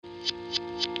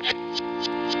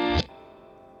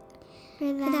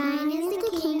For thine is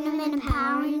the kingdom and the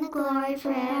power and the glory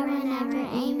forever and ever.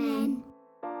 Amen.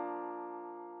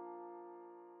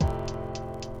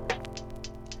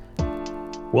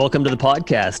 Welcome to the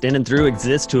podcast. In and Through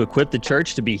exists to equip the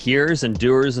church to be hearers and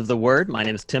doers of the word. My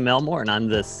name is Tim Elmore, and I'm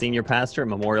the senior pastor at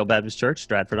Memorial Baptist Church,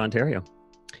 Stratford, Ontario.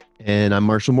 And I'm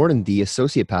Marshall Morden, the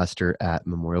associate pastor at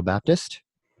Memorial Baptist.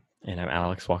 And I'm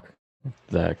Alex Walker,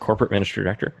 the corporate ministry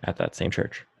director at that same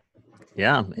church.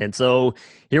 Yeah, and so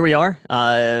here we are,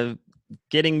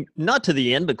 getting not to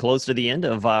the end, but close to the end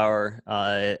of our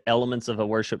Elements of a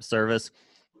Worship Service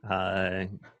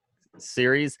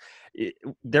series.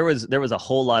 There was a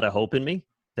whole lot of hope in me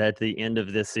that the end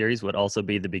of this series would also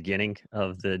be the beginning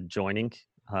of the joining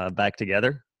back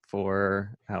together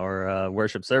for our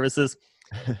worship services.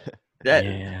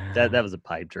 That was a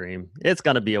pipe dream. It's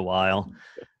going to be a while.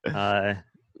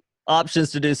 Options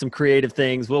to do some creative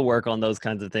things. We'll work on those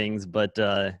kinds of things. But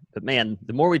man,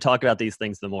 the more we talk about these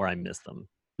things, the more I miss them.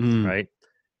 Right.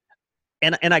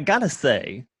 And I gotta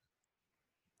say,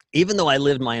 even though I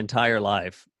lived my entire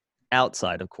life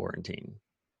outside of quarantine,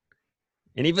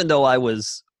 and even though I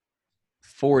was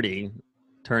 40,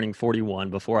 turning 41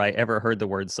 before I ever heard the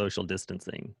word social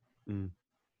distancing,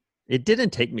 it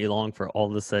didn't take me long for all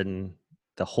of a sudden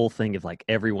the whole thing of like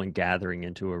everyone gathering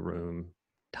into a room,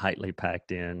 tightly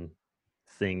packed in,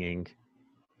 singing,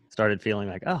 started feeling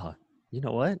like, oh, you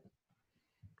know what?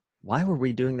 Why were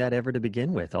we doing that ever to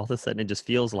begin with? All of a sudden, it just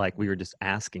feels like we were just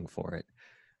asking for it,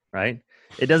 right?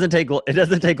 It doesn't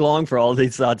take long for all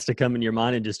these thoughts to come in your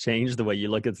mind and just change the way you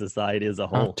look at society as a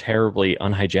whole. How terribly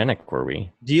unhygienic were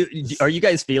we? Are you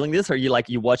guys feeling this? Are you like,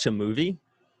 you watch a movie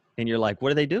and you're like,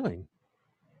 what are they doing?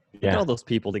 Look at all those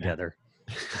people together.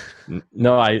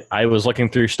 No, I was looking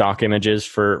through stock images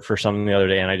for something the other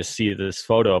day, and I just see this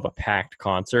photo of a packed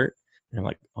concert, and I'm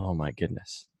like, oh my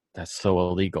goodness, that's so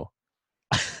illegal.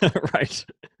 Right.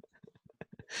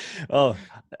 Oh,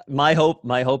 my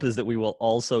hope is that we will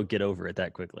also get over it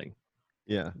that quickly.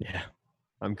 Yeah.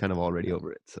 I'm kind of already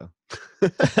over it, so.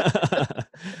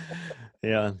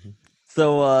 Yeah.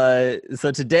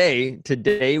 So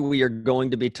today we are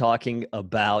going to be talking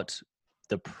about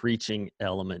the preaching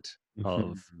element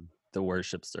of the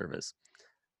worship service.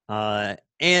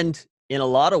 And in a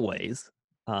lot of ways,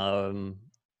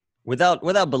 without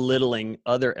belittling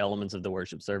other elements of the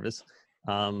worship service,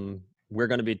 we're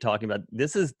going to be talking about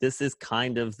this is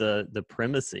kind of the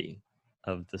primacy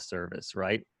of the service,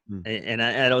 right? And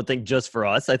I don't think just for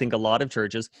us. I think a lot of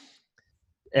churches,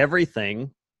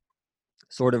 everything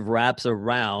sort of wraps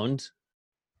around,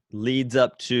 leads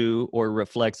up to, or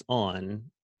reflects on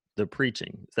the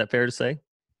preaching. Is that fair to say?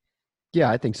 Yeah,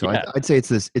 I think so. Yeah. I'd say it's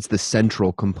the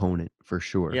central component for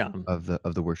sure. Yeah. of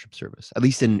the worship service, at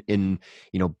least in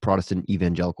Protestant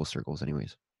evangelical circles,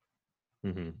 anyways.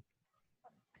 Mm-hmm.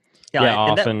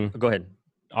 Often. Go ahead.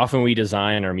 Often we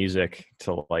design our music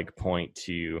to like point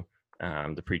to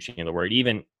the preaching of the word,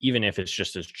 even if it's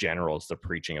just as general as the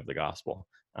preaching of the gospel.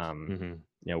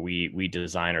 We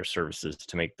design our services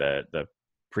to make the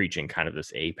preaching kind of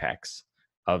this apex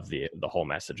of the whole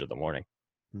message of the morning.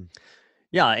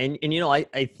 Yeah, and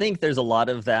I think there's a lot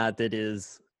of that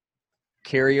is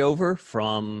carryover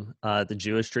from the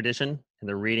Jewish tradition and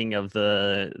the reading of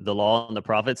the law and the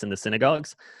prophets in the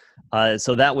synagogues.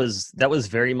 So that was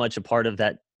very much a part of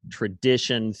that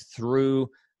tradition through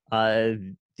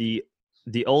the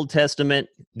Old Testament,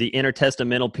 the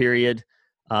intertestamental period,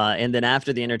 and then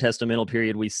after the intertestamental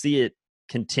period, we see it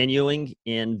continuing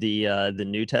in the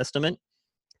New Testament.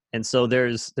 And so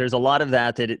there's a lot of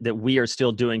that we are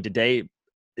still doing today,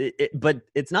 but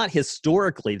it's not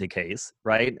historically the case,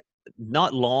 right?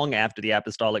 Not long after the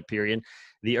apostolic period,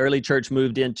 the early church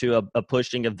moved into a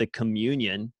pushing of the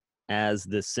communion as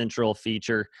the central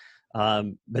feature.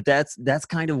 But that's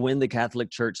kind of when the Catholic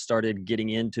Church started getting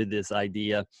into this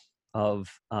idea of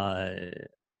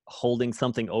holding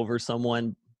something over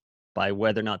someone by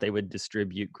whether or not they would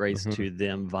distribute grace to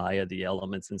them via the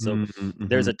elements. And so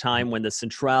there's a time when the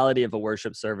centrality of a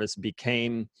worship service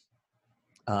became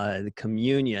the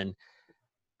communion.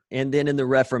 And then in the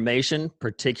Reformation,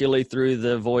 particularly through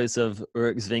the voice of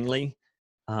Ulrich Zwingli,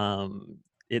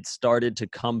 it started to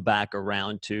come back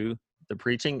around to the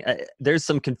preaching. There's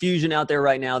some confusion out there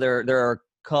right now. There are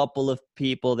a couple of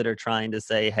people that are trying to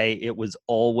say, hey, it was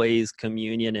always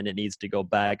communion and it needs to go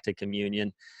back to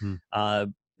communion.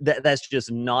 That's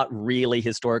just not really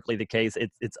historically the case.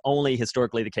 It's only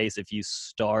historically the case if you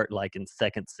start like in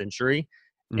 2nd century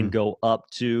and go up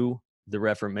to the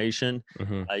Reformation.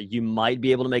 You might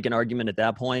be able to make an argument at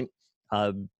that point.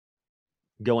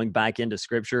 Going back into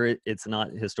Scripture, it's not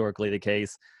historically the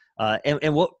case.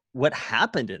 And what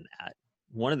happened in that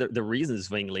one of the reasons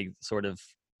Zwingli sort of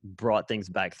brought things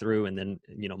back through, and then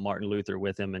Martin Luther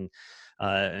with him,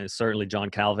 and certainly John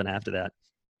Calvin after that,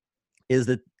 is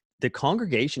that the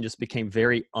congregation just became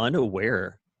very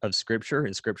unaware of Scripture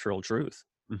and scriptural truth,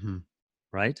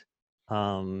 right?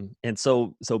 And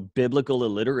so biblical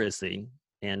illiteracy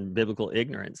and biblical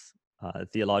ignorance,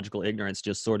 theological ignorance,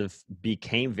 just sort of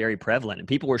became very prevalent, and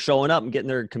people were showing up and getting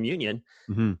their communion.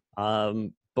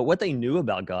 But what they knew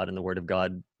about God and the Word of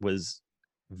God was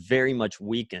very much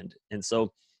weakened. And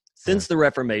so since the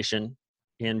Reformation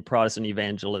in Protestant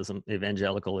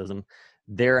evangelicalism,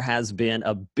 there has been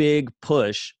a big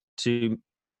push to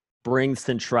bring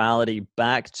centrality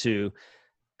back to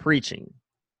preaching.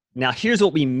 Now, here's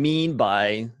what we mean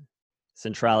by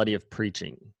centrality of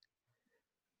preaching.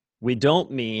 We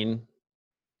don't mean,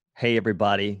 hey,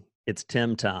 everybody, it's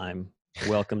Tim time.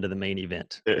 Welcome to the main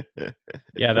event.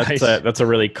 Yeah, that's a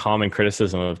really common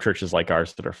criticism of churches like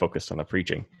ours that are focused on the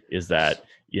preaching, is that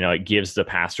it gives the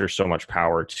pastor so much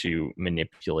power to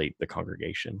manipulate the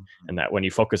congregation, and that when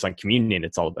you focus on communion,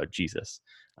 it's all about Jesus.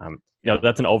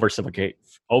 That's an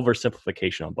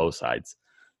oversimplification on both sides.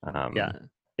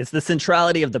 It's the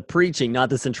centrality of the preaching, not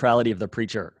the centrality of the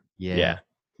preacher. Yeah.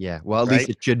 Well, at least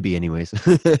it should be, anyways.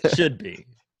 Should be.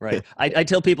 Right. I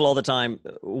tell people all the time,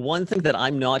 one thing that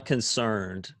I'm not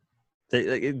concerned,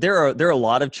 there are a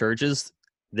lot of churches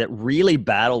that really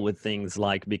battle with things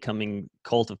like becoming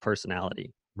cult of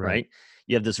personality, right?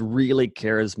 You have this really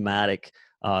charismatic,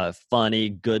 funny,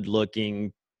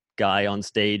 good-looking guy on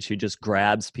stage who just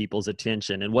grabs people's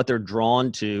attention, and what they're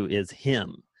drawn to is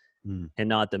him and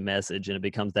not the message, and it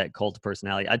becomes that cult of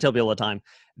personality. I tell people all the time,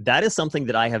 that is something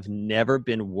that I have never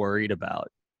been worried about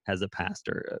as a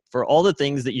pastor. For all the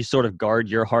things that you sort of guard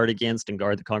your heart against and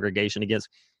guard the congregation against,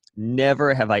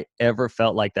 never have I ever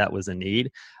felt like that was a need,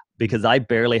 because I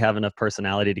barely have enough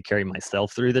personality to carry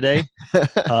myself through the day.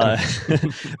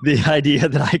 The idea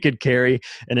that I could carry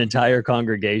an entire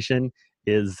congregation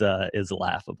is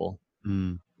laughable,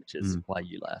 which is why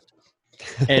you laughed.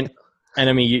 And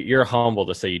I mean, you're humble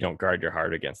to say you don't guard your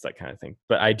heart against that kind of thing.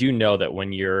 But I do know that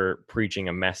when you're preaching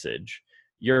a message,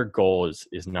 your goal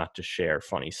is not to share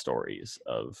funny stories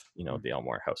of, the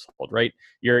Elmore household, right?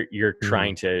 You're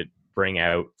trying to bring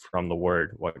out from the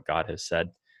Word what God has said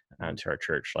to our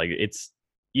church. Like, it's,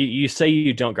 you say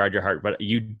you don't guard your heart, but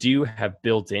you do have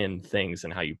built in things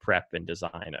in how you prep and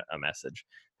design a message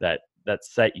that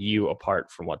set you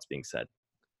apart from what's being said.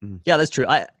 Yeah, that's true.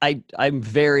 I'm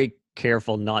very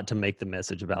careful not to make the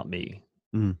message about me,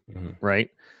 right?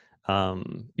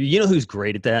 Who's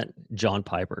great at that? John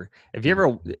Piper.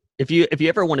 If you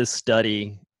ever want to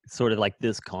study sort of like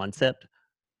this concept,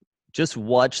 just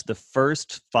watch the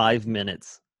first 5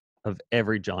 minutes of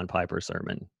every John Piper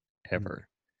sermon ever,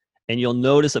 and you'll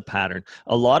notice a pattern.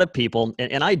 A lot of people,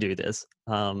 and I do this,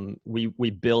 we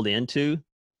build into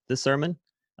the sermon.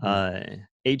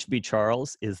 H.B.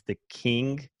 Charles is the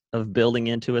king of building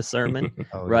into a sermon,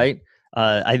 right?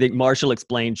 I think Marshall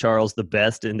explained Charles the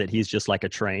best in that he's just like a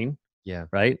train. Yeah.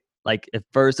 Right? Like, at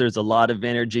first there's a lot of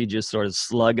energy just sort of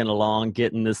slugging along,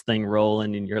 getting this thing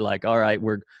rolling, and you're like, all right,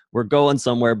 we're going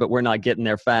somewhere, but we're not getting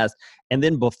there fast. And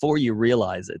then before you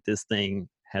realize it, this thing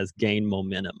has gained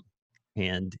momentum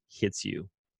and hits you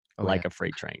like a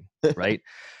freight train, right?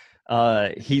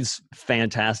 He's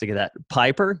fantastic at that.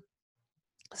 Piper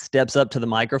steps up to the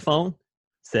microphone,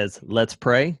 says, let's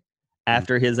pray.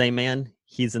 After his amen,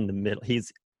 he's in the middle.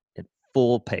 He's at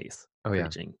full pace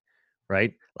preaching,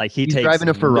 right? Like, he's takes driving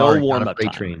a Ferrari, no warm-up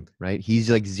freight time. train, right? He's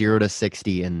like 0 to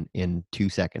 60 in 2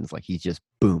 seconds. Like, he's just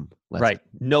boom. Right.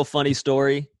 No funny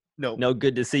story. Nope. No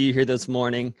good to see you here this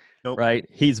morning. Nope. Right.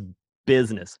 He's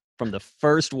business. From the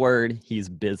first word, he's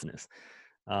business.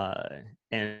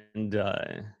 And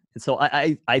so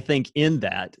I think in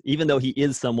that, even though he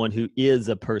is someone who is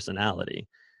a personality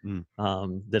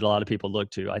that a lot of people look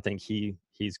to, I think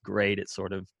he's great at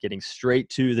sort of getting straight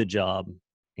to the job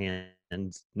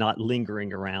and not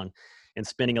lingering around and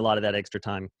spending a lot of that extra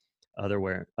time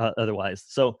otherwise.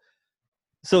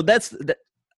 So that's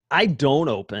I don't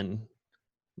open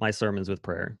my sermons with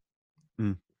prayer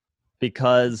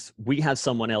because we have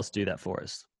someone else do that for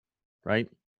us, right?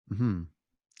 Mm-hmm.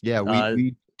 Yeah,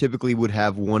 we typically would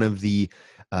have one of the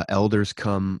elders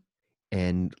come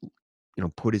and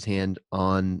put his hand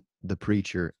on the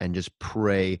preacher and just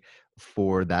pray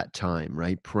for that time,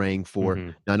 right? Praying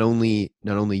for not only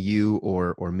you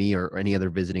or me or any other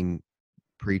visiting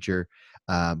preacher,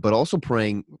 but also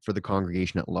praying for the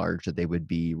congregation at large, that they would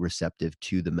be receptive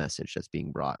to the message that's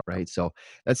being brought, right? So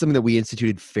that's something that we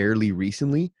instituted fairly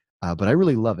recently, but I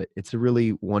really love it. It's a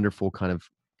really wonderful kind of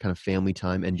kind of family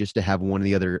time, and just to have one of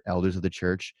the other elders of the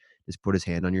church just put his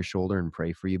hand on your shoulder and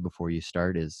pray for you before you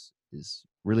start is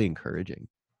really encouraging.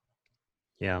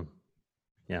 Yeah.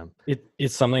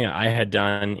 It's something I had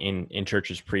done in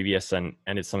churches previous, and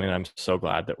it's something that I'm so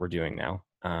glad that we're doing now.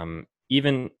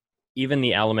 Even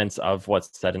the elements of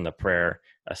what's said in the prayer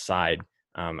aside,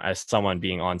 as someone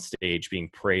being on stage,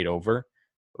 being prayed over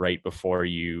right before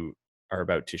you are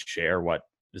about to share what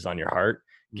is on your heart,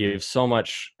 gives so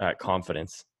much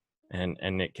confidence,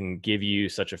 and it can give you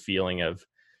such a feeling of,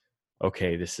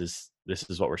 okay, this is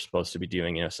what we're supposed to be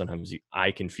doing. You know, sometimes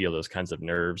I can feel those kinds of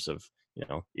nerves of, you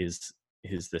know, is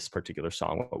this particular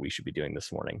song what we should be doing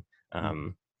this morning?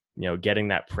 You know, getting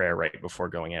that prayer right before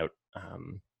going out,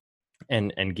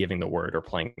 and giving the word or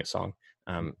playing a song,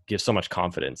 gives so much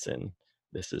confidence in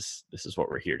this is what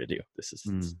we're here to do. This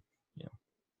is, you know.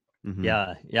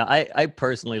 Yeah. I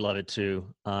personally love it too.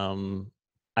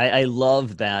 I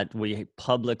love that we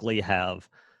publicly have,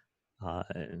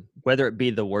 whether it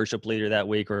be the worship leader that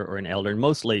week or an elder, and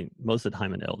most of the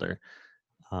time an elder,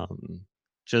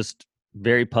 just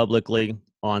very publicly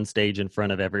on stage in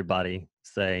front of everybody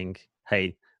saying,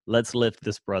 hey, let's lift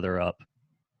this brother up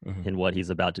in what he's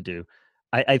about to do.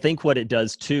 I think what it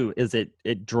does too is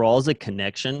it draws a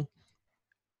connection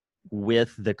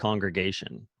with the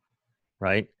congregation,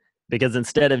 right? Because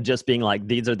instead of just being like,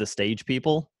 these are the stage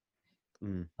people,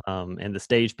 and the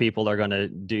stage people are going to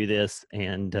do this,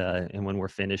 and when we're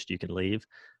finished, you can leave.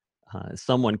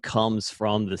 Someone comes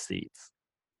from the seats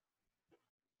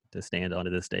to stand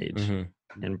onto the stage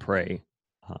and pray,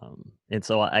 and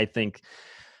so I think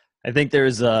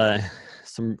there's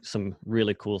some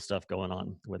really cool stuff going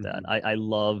on with that. I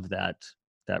love that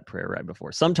prayer right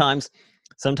before. Sometimes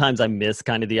I miss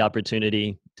kind of the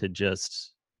opportunity to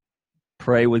just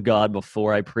pray with God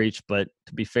before I preach, but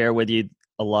to be fair with you,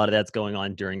 a lot of that's going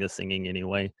on during the singing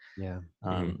anyway.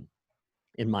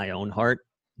 In my own heart.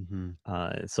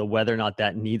 So whether or not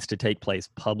that needs to take place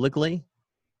publicly,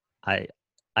 I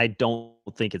don't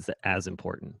think it's as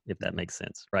important, if that makes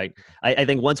sense, right? I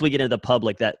think once we get into the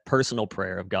public, that personal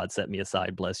prayer of God, set me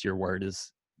aside, bless your word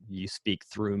as you speak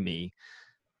through me.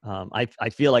 I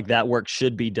feel like that work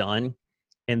should be done.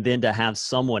 And then to have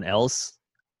someone else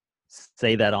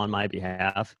say that on my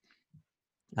behalf,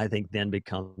 I think then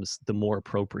becomes the more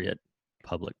appropriate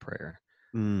public prayer.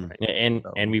 Right?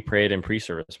 And we pray it in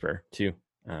pre-service prayer too.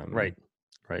 Right.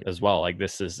 As well. Like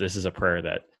this is a prayer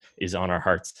that is on our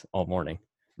hearts all morning.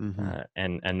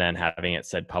 And then having it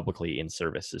said publicly in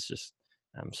service is just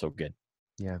so good.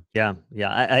 Yeah.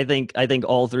 I think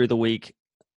all through the week,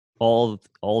 all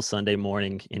Sunday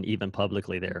morning, and even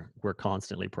publicly there, we're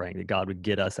constantly praying that God would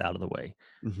get us out of the way,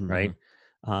 right?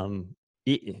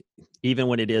 Even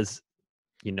when it is,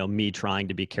 you know, me trying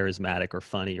to be charismatic or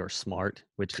funny or smart,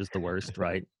 which is the worst,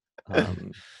 right?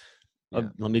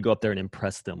 Let me go up there and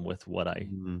impress them with what I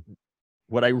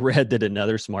read that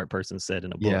another smart person said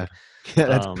in a book. Yeah,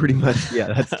 that's pretty much,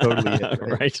 that's totally it.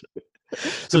 Right.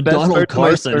 So Donald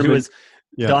Carson,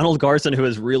 Donald Carson, who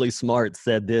is really smart,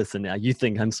 said this, and now you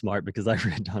think I'm smart because I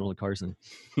read Donald Carson.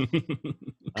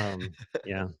 That's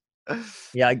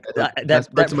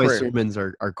parts of my sermons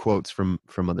are quotes from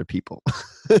other people.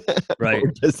 Right.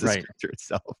 Just the scripture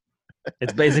itself.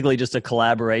 It's basically just a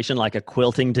collaboration, like a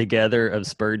quilting together of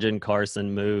Spurgeon,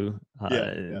 Carson, Moo,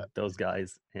 those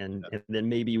guys, and then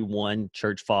maybe one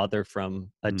church father from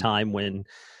a time when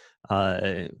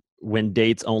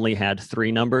dates only had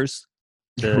 3 numbers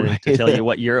to tell you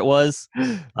what year it was.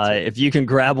 If you can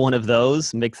grab one of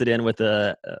those, mix it in with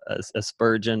a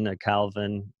Spurgeon, a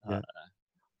Calvin.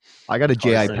 I got a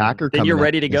J.I. Packer coming. Then you're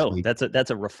ready to go. Week. That's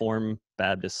a Reformed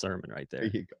Baptist sermon right there.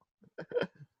 There you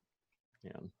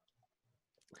go.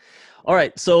 All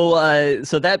right, so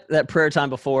that prayer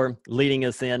time before leading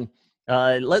us in,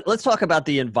 let's talk about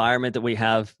the environment that we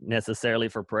have necessarily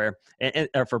for prayer and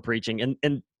for preaching,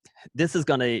 and this is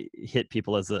going to hit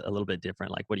people as a little bit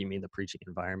different. Like, what do you mean the preaching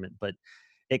environment? But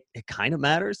it kind of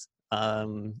matters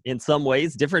in some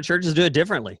ways. Different churches do it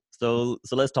differently. So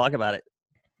let's talk about it.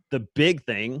 The big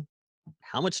thing: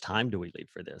 how much time do we leave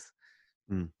for this?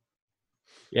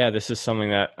 Yeah, this is something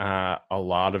that a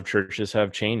lot of churches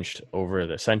have changed over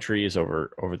the centuries,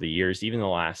 over the years, even the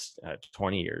last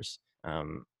 20 years.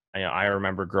 I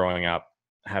remember growing up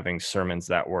having sermons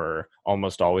that were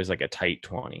almost always like a tight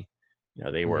 20. You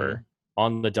know, they were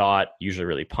on the dot, usually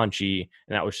really punchy,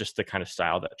 and that was just the kind of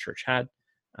style that church had.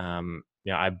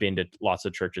 I've been to lots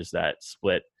of churches that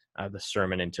split the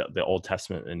sermon into the Old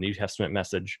Testament and the New Testament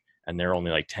message, and they're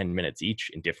only like 10 minutes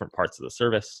each in different parts of the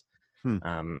service.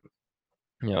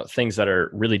 Things that are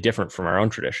really different from our own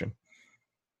tradition.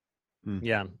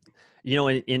 Yeah.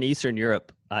 In Eastern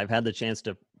Europe, I've had the chance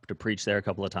to to preach there a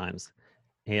couple of times,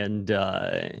 and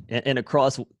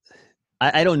across,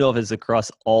 I don't know if it's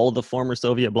across all the former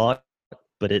Soviet bloc,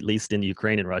 but at least in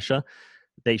Ukraine and Russia,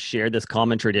 they share this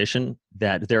common tradition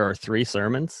that there are 3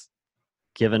 sermons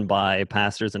given by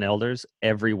pastors and elders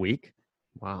every week.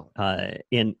 Wow.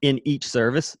 In each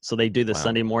service. So they do the Wow.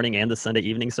 Sunday morning and the Sunday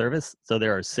evening service. So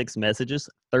there are 6 messages,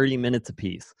 30 minutes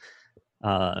apiece.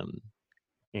 So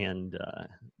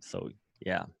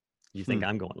yeah, you think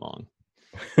I'm going long.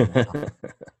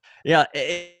 Yeah,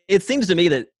 it seems to me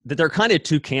that there are kind of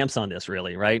 2 camps on this,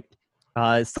 really, right?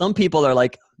 Some people are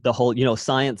like the whole,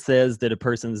 science says that a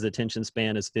person's attention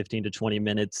span is 15 to 20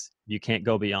 minutes. You can't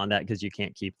go beyond that because you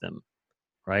can't keep them,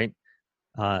 right?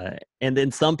 And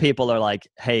then some people are like,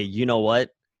 hey, you know what?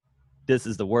 This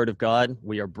is the word of God.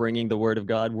 We are bringing the word of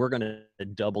God. We're going to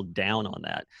double down on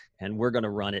that. And we're going to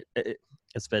run it,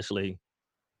 especially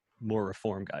more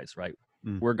reform guys, right?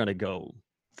 We're going to go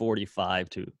 45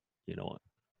 to,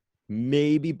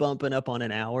 maybe bumping up on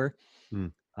an hour.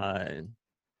 And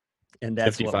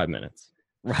that's 55 minutes.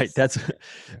 Right. That's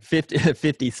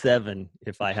 57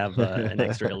 if I have an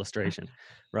extra illustration.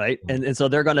 Right. And so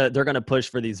they're gonna push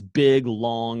for these big,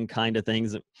 long kind of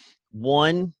things.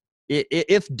 One,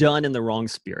 if done in the wrong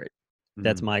spirit,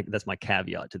 that's my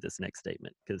caveat to this next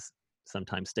statement, because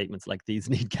sometimes statements like these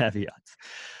need caveats.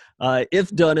 If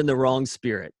done in the wrong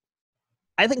spirit,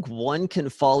 I think one can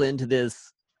fall into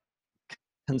this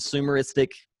consumeristic,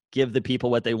 give the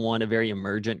people what they want, a very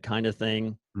emergent kind of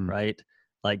thing, right?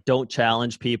 Like, don't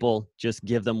challenge people, just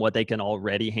give them what they can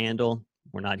already handle.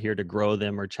 We're not here to grow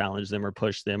them or challenge them or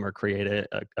push them or create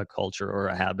a culture or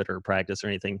a habit or a practice or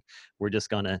anything. We're just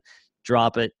going to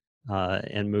drop it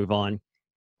and move on.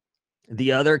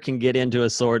 The other can get into a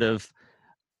sort of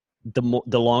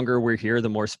the longer we're here, the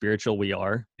more spiritual we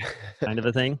are kind of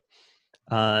a thing.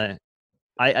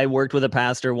 I worked with a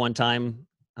pastor one time,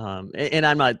 and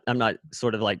I'm not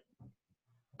sort of like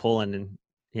pulling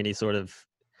any sort of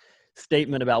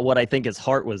statement about what I think his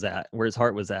heart was at, where his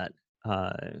heart was at.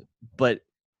 But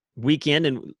weekend,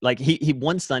 and like he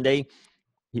one Sunday,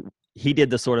 he did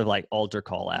the sort of like altar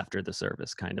call after the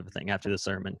service kind of a thing, after the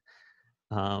sermon.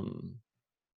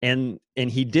 And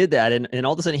he did that, and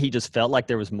all of a sudden he just felt like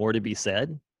there was more to be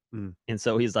said. And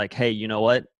so he's like, hey, you know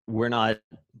what? We're not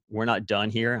done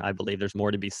here. I believe there's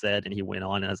more to be said. And he went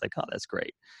on, and I was like, oh, that's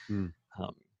great.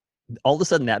 All of a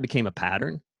sudden that became a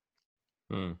pattern.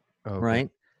 Okay. Right.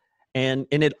 And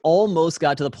it almost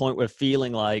got to the point where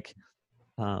feeling like,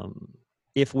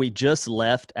 if we just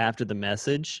left after the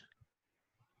message,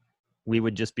 we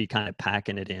would just be kind of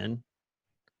packing it in.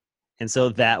 And so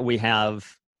that we have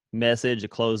message, a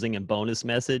closing, and bonus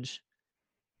message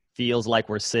feels like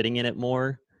we're sitting in it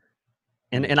more.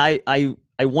 And I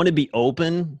want to be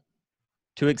open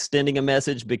to extending a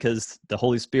message, because the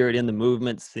Holy Spirit in the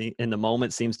movement, in the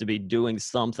moment, seems to be doing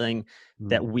something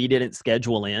that we didn't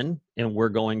schedule in, and we're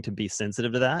going to be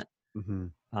sensitive to that.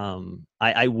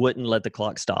 I wouldn't let the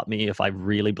clock stop me if I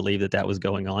really believed that was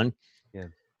going on. Yeah.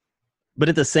 But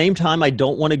at the same time, I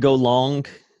don't want to go long,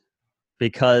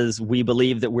 because we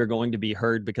believe that we're going to be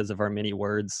heard because of our many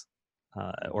words,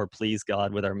 or please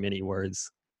God with our many words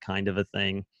kind of a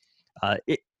thing.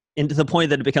 And to the point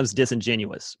that it becomes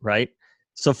disingenuous, right?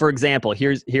 So for example,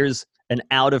 here's an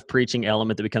out of preaching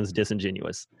element that becomes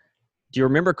disingenuous. Do you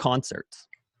remember concerts?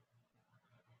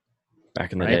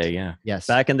 Back in the day, yeah. Yes.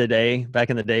 Back in the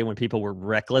day when people were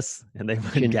reckless and they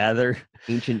would gather.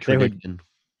 Ancient tradition.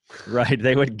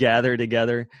 They would gather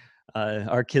together.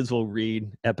 Our kids will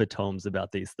read epitomes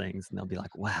about these things, and they'll be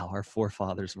like, wow, our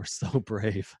forefathers were so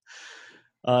brave.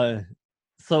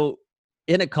 So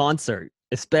in a concert,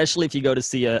 especially if you go to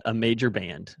see a major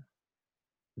band,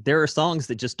 there are songs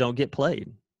that just don't get played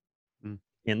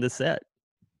in the set.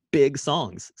 Big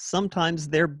songs. Sometimes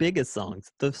they're biggest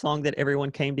songs, the song that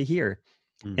everyone came to hear.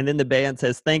 And then the band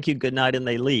says, thank you, good night, and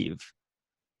they leave.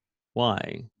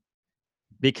 Why?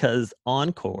 Because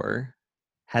encore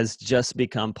has just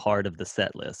become part of the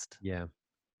set list. Yeah.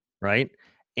 Right?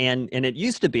 And it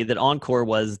used to be that encore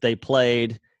was they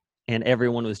played and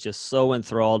everyone was just so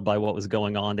enthralled by what was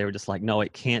going on. They were just like, no,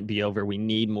 it can't be over. We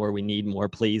need more.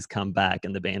 Please come back.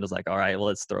 And the band was like, all right, well,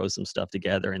 let's throw some stuff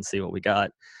together and see what we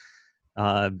got.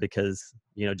 Because,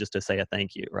 just to say a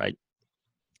thank you, right?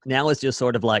 Now it's just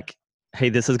sort of like, hey,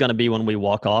 this is going to be when we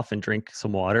walk off and drink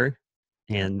some water,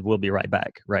 and we'll be right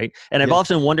back, right? And I've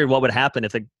often wondered what would happen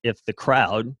if the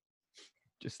crowd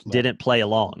just didn't play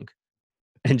along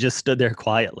and just stood there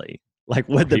quietly. Like,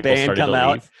 would the band come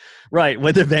out? Right.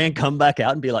 Would the band come back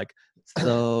out and be like,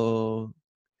 so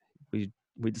we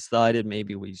decided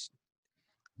maybe you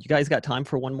guys got time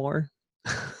for one more?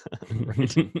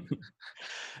 Right.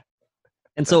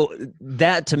 And so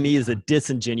that to me is a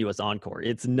disingenuous encore.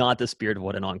 It's not the spirit of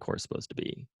what an encore is supposed to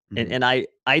be. Mhm. And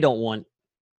I don't want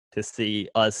to see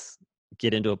us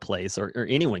get into a place or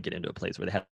anyone get into a place where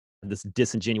they have this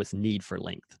disingenuous need for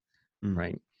length. Mm.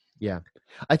 Right. Yeah.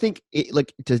 I think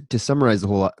like to summarize the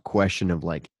whole question of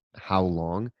like how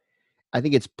long, I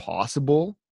think it's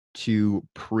possible to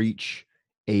preach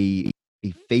a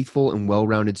faithful and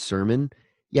well-rounded sermon,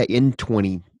 in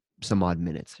 20 some odd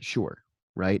minutes, sure,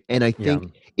 right? And I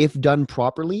think if done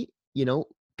properly,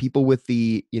 people with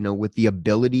the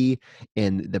ability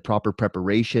and the proper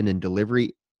preparation and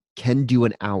delivery can do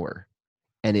an hour,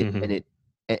 and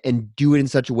and do it in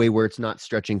such a way where it's not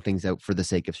stretching things out for the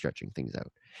sake of stretching things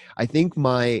out. I think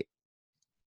my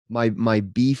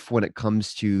beef when it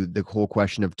comes to the whole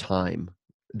question of time,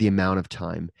 the amount of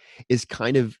time, is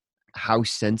kind of how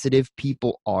sensitive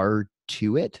people are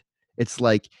to it. It's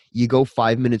like you go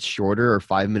 5 minutes shorter or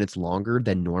 5 minutes longer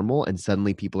than normal, and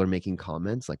suddenly people are making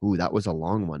comments like, "Ooh, that was a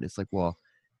long one." It's like, well,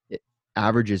 it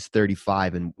averages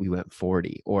 35 and we went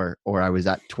 40, or I was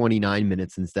at 29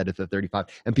 minutes instead of the 35,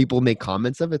 and people make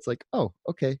comments of it. It's like, oh,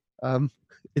 okay,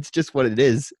 it's just what it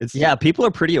is. It's people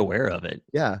are pretty aware of it.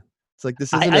 Yeah. It's like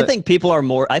this isn't. I think people are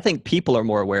more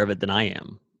aware of it than I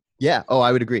am. Yeah. Oh,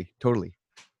 I would agree. Totally.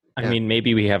 I mean,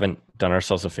 maybe we haven't done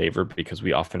ourselves a favor because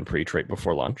we often preach right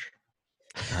before lunch.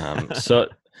 So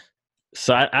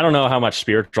I don't know how much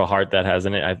spiritual heart that has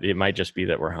in it. It might just be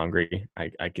that we're hungry.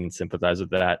 I can sympathize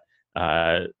with that.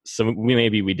 So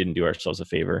we didn't do ourselves a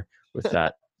favor with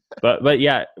that. But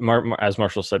yeah, as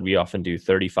Marshall said, we often do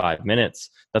 35 minutes.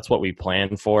 That's what we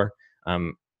plan for.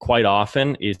 Quite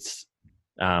often it's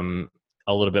a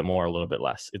little bit more, a little bit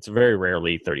less. It's very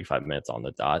rarely 35 minutes on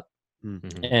the dot.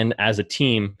 Mm-hmm. And as a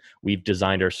team, we've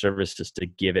designed our services to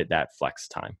give it that flex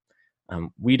time.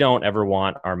 We don't ever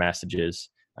want our messages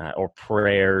or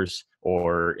prayers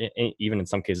or even in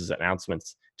some cases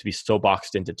announcements to be so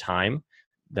boxed into time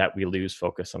that we lose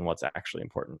focus on what's actually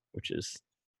important, which is,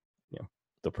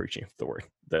 the preaching of the word,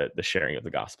 the sharing of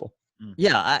the gospel.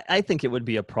 Yeah, I think it would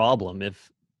be a problem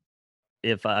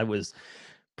if I was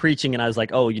preaching and I was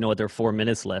like, oh, you know what, there are 4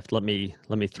 minutes left. Let me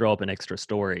throw up an extra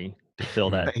story to fill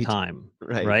that time.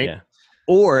 Right. Yeah.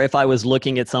 Or if I was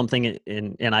looking at something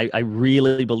and I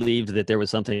really believed that there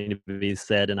was something to be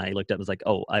said, and I looked up and was like,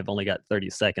 oh, I've only got 30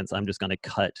 seconds. I'm just going to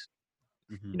cut,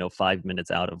 5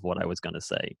 minutes out of what I was going to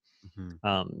say.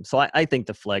 Mm-hmm. So I think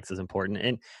the flex is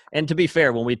important. And to be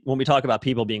fair, when we talk about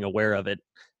people being aware of it,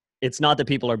 it's not that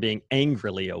people are being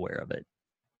angrily aware of it.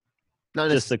 Not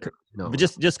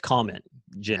just comment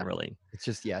generally. Yeah. It's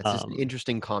just just an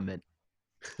interesting comment.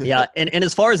 Yeah, and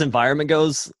as far as environment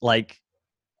goes, like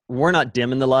we're not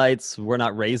dimming the lights, we're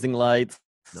not raising lights.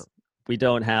 No. We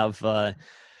don't have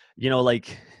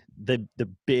like the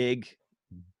big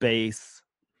bass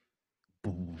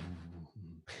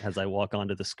as I walk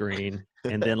onto the screen,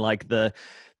 and then like the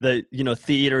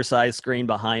theater size screen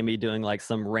behind me doing like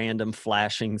some random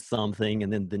flashing something,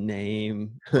 and then the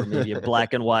name, or maybe a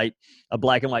black and white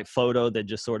photo that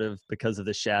just sort of, because of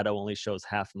the shadow, only shows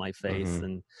half my face.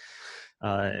 Mm-hmm.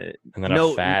 And then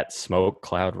a fat smoke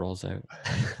cloud rolls out.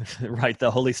 Right, the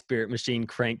Holy Spirit machine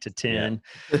cranked to 10.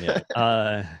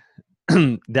 Yeah.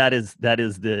 That is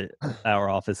our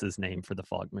office's name for the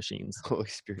fog machines, Holy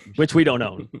Spirit machine. Which we don't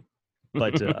own.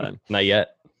 But not yet.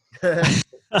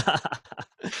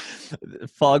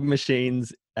 Fog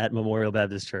machines at Memorial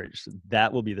Baptist Church.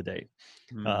 That will be the day.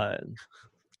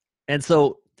 And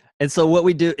so what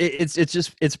we do,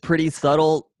 it's pretty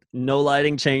subtle. No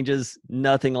lighting changes,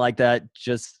 nothing like that.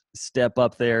 Just step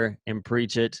up there and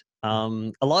preach it.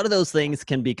 A lot of those things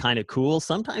can be kind of cool.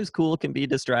 Sometimes cool can be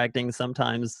distracting.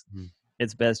 Sometimes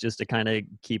it's best just to kind of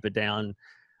keep it down.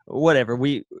 Whatever.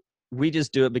 We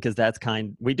just do it because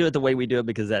we do it the way we do it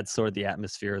because that's sort of the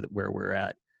atmosphere where we're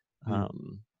at.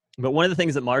 But one of the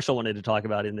things that Marshall wanted to talk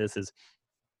about in this is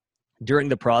during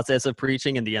the process of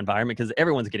preaching and the environment, because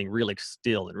everyone's getting really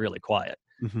still and really quiet,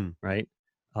 right?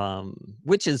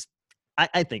 Which is,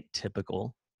 I think,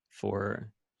 typical for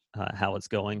how it's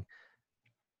going.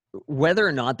 Whether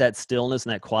or not that stillness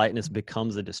and that quietness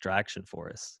becomes a distraction for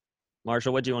us.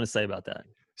 Marshall, what do you want to say about that?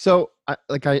 So,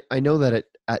 I know that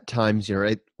at times,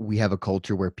 we have a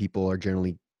culture where people are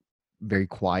generally very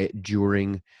quiet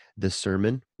during the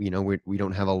sermon. We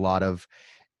don't have a lot of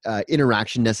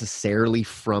interaction necessarily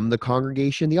from the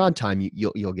congregation. The odd time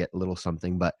you'll get a little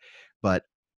something, but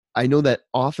I know that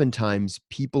oftentimes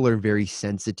people are very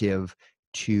sensitive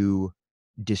to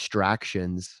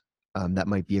distractions that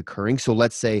might be occurring. So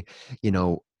let's say,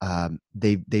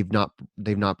 they've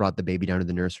not brought the baby down to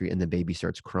the nursery, and the baby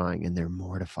starts crying, and they're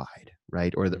mortified,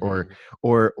 right? Or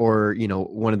or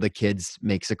one of the kids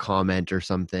makes a comment or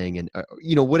something, and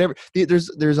whatever. There's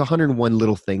 101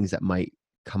 little things that might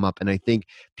come up, and I think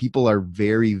people are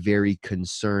very, very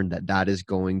concerned that is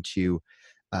going to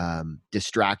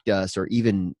distract us, or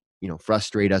even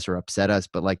frustrate us or upset us.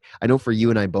 But like, I know for you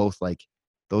and I both, like,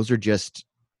 those are just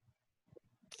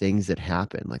things that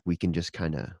happen. Like, we can just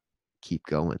kind of keep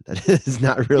going. That is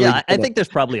not really. Yeah, I think there's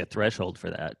probably a threshold for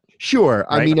that. Sure.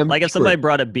 Right? I mean, I'm like, if sure. somebody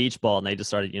brought a beach ball and they just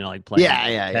started, like, playing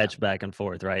catch back and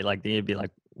forth, right? Like, you'd be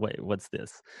like, wait, what's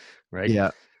this? Right?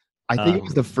 Yeah. I think it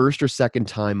was the first or second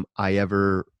time I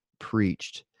ever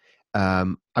preached.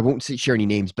 I won't share any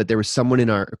names, but there was someone in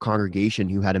our congregation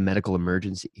who had a medical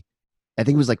emergency. I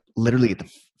think it was like literally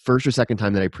the first or second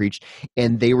time that I preached,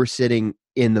 and they were sitting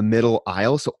in the middle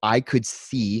aisle, so I could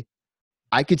see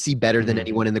better than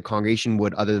anyone in the congregation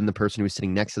would, other than the person who was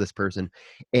sitting next to this person.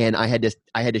 And I had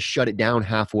to shut it down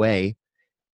halfway,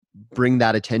 bring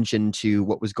that attention to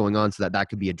what was going on so that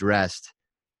could be addressed.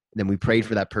 And then we prayed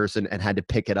for that person and had to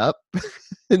pick it up.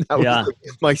 And that was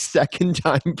my second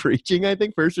time preaching, I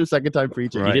think, first or second time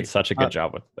preaching. You did such a good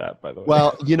job with that, by the way.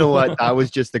 Well, you know what? That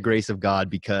was just the grace of God,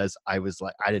 because I was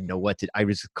like, I didn't know I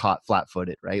was caught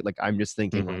flat-footed, right? Like, I'm just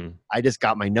thinking, I just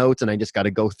got my notes and I just got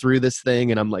to go through this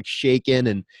thing, and I'm like shaking,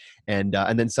 and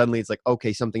then suddenly it's like,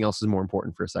 okay, something else is more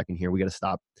important for a second here. We got to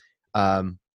stop.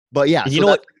 But yeah, you know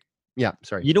what? Yeah,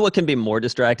 sorry. You know what can be more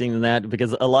distracting than that?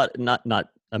 Because a lot, not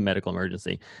a medical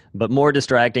emergency, but more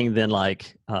distracting than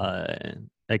like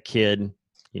a kid,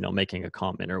 making a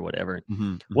comment or whatever.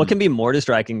 What can be more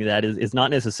distracting than that is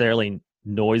not necessarily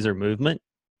noise or movement,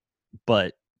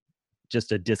 but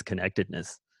just a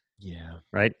disconnectedness. Yeah.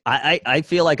 Right. I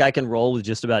feel like I can roll with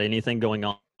just about anything going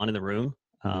on in the room.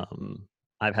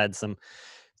 I've had some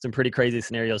pretty crazy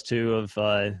scenarios too of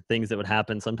things that would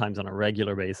happen sometimes on a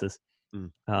regular basis.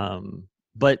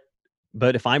 But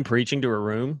if I'm preaching to a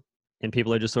room and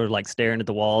people are just sort of like staring at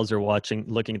the walls or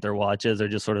looking at their watches, or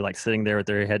just sort of like sitting there with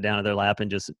their head down in their lap and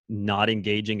just not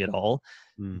engaging at all,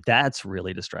 that's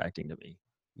really distracting to me.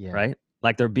 Yeah. Right?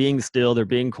 Like, they're being still, they're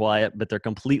being quiet, but they're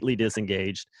completely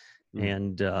disengaged.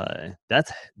 And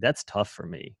that's tough for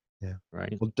me. Yeah.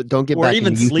 Right. Well, don't get or back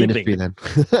even into youth sleeping. Ministry then.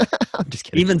 I'm just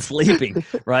kidding. Even sleeping,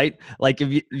 right? Like,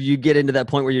 if you get into that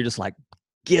point where you're just like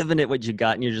giving it what you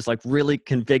got, and you're just like really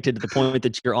convicted to the point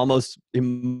that you're almost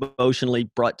emotionally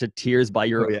brought to tears by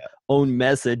your own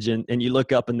message, and you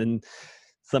look up, and then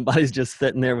somebody's just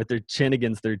sitting there with their chin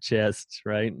against their chest,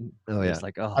 right? Oh yeah. It's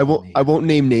like, oh, I won't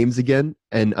name names again,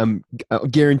 and I'll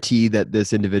guarantee that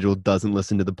this individual doesn't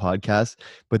listen to the podcast,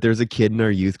 but there's a kid in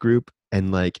our youth group,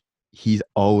 and like, he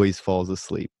always falls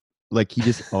asleep. Like, he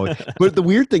just always, but the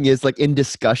weird thing is, like, in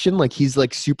discussion, like, he's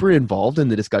like super involved in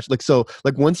the discussion. Like, so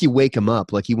like, once you wake him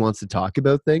up, like, he wants to talk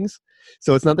about things.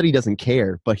 So it's not that he doesn't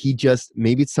care, but he just,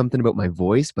 maybe it's something about my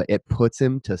voice, but it puts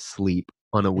him to sleep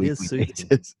on a weekly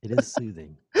basis. It is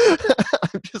soothing.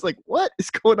 I'm just like, what is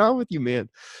going on with you, man?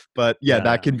 But yeah,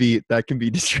 that can be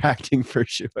distracting for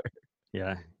sure.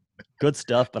 Yeah. Good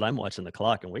stuff, but I'm watching the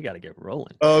clock and we got to get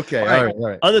rolling. Okay. All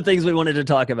right. Other things we wanted to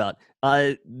talk about.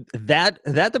 That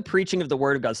the preaching of the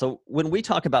word of God. So when we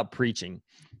talk about preaching,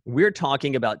 we're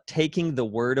talking about taking the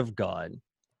word of God,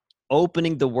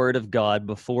 opening the word of God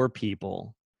before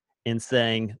people and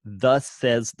saying, "Thus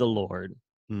says the Lord."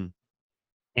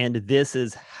 And this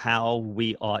is how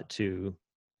we ought to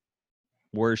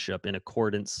worship in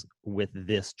accordance with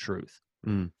this truth.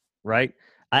 Right?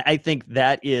 I think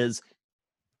that is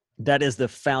the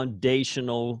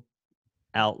foundational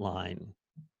outline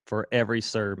for every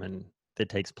sermon that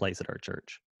takes place at our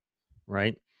church,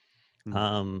 right?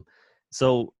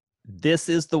 So this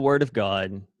is the word of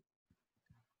God.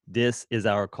 This is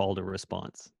our call to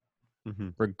response,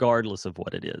 regardless of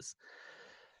what it is.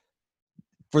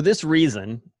 For this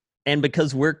reason, and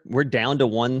because we're down to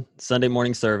one Sunday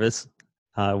morning service,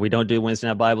 we don't do Wednesday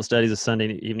night Bible studies or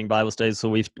Sunday evening Bible studies. So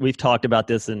we've talked about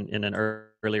this in an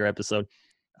earlier episode.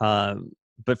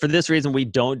 But for this reason, we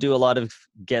don't do a lot of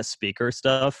guest speaker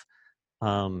stuff,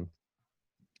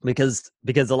 because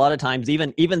a lot of times,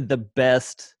 even the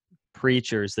best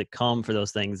preachers that come for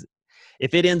those things,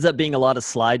 if it ends up being a lot of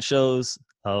slideshows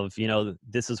of,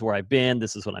 this is where I've been,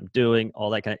 this is what I'm doing,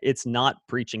 all that kind of, it's not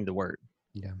preaching the word.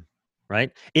 Yeah. Right.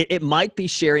 It might be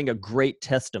sharing a great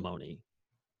testimony,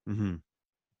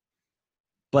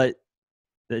 but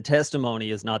the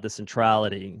testimony is not the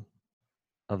centrality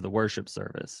of the worship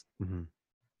service.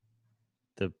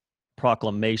 The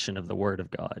proclamation of the word of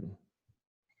God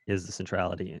is the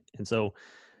centrality. And so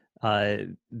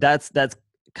that's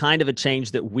kind of a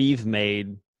change that we've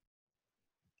made.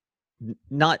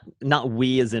 Not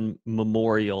we as in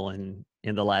Memorial in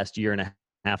the last year and a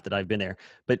half that I've been there,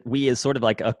 but we as sort of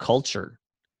like a culture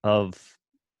of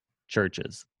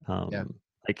churches.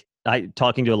 Like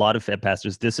talking to a lot of Feb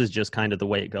pastors, this is just kind of the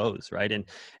way it goes, right? And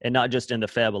not just in the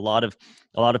Feb, a lot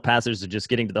of pastors are just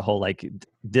getting to the whole, like,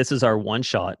 this is our one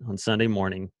shot on Sunday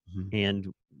morning,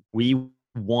 and we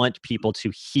want people to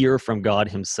hear from God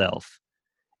himself,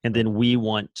 and then we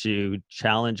want to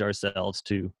challenge ourselves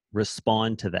to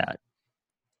respond to that.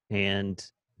 And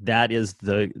that is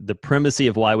the primacy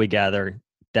of why we gather.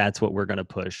 That's what we're going to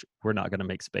push. We're not going to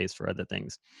make space for other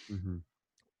things.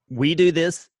 We do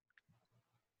this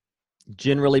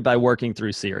generally by working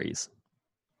through series,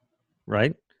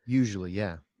 right? Usually,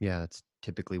 yeah. That's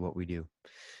typically what we do.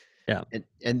 Yeah.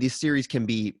 And these series can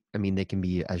be, I mean, they can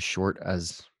be as short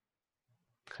as,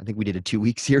 I think we did a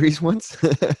 2-week series once.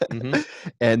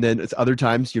 And then it's other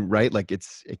times, you're right, like it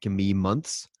can be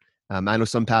months. I know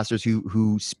some pastors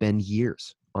who spend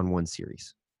years on one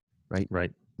series, right?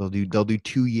 Right. They'll do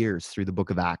 2 years through the book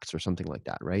of Acts or something like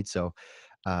that, right? So,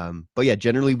 but yeah,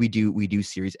 generally we do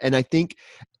series. And I think,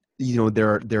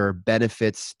 there are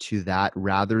benefits to that,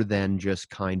 rather than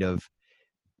just kind of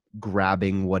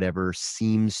grabbing whatever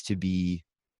seems to be,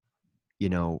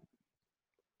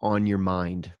 on your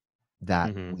mind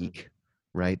that week,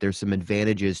 right? There's some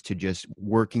advantages to just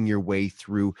working your way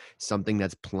through something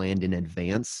that's planned in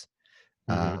advance,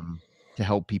 to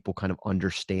help people kind of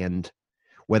understand,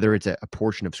 whether it's a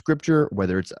portion of scripture,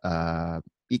 whether it's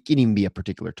it can even be a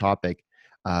particular topic,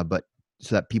 but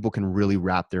so that people can really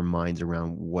wrap their minds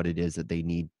around what it is that they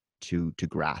need to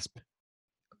grasp,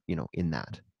 in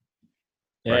that.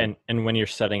 Yeah, right. And when you're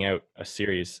setting out a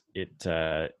series, it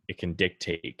can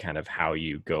dictate kind of how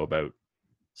you go about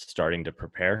starting to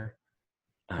prepare.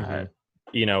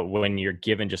 When you're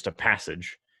given just a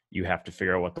passage, you have to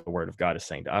figure out what the Word of God is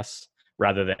saying to us,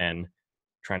 rather than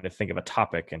trying to think of a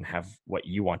topic and have what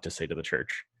you want to say to the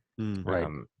church. Right.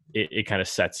 It kind of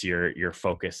sets your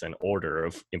focus and order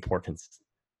of importance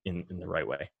in the right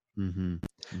way.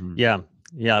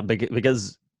 Yeah,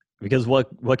 because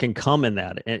what can come in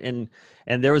that, and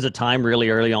there was a time really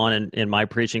early on in my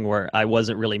preaching where I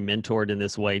wasn't really mentored in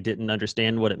this way, didn't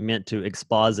understand what it meant to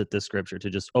exposit the scripture, to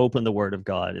just open the Word of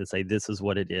God and say, this is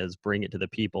what it is, bring it to the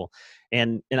people,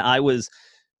 and I was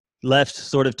left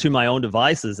sort of to my own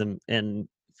devices, and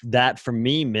that for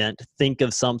me meant think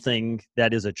of something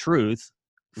that is a truth,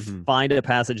 find a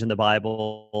passage in the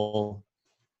Bible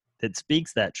that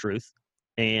speaks that truth,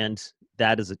 and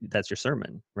that's your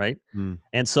sermon, right?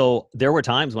 And so there were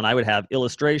times when I would have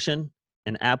illustration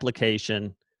and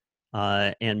application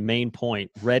and main point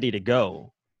ready to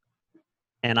go,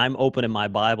 and I'm opening my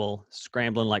Bible,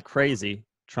 scrambling like crazy,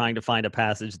 trying to find a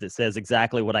passage that says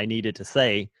exactly what I needed to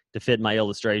say to fit my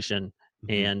illustration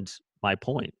and my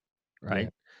point, right?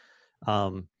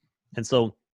 And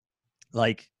so,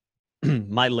 like,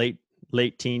 my late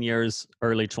teen years,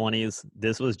 early 20s,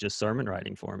 this was just sermon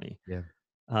writing for me.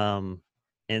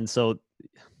 And so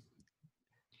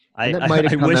I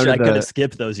wish I could have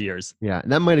skipped those years. Yeah,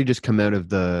 and that might have just come out of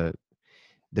the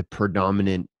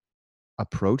predominant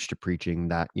approach to preaching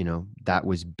that, that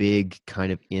was big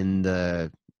kind of in the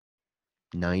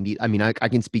 90s. I mean, I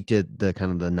can speak to the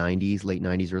kind of the 90s, late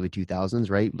 90s, early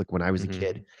 2000s, right? Like when I was a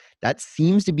kid, that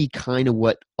seems to be kind of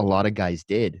what a lot of guys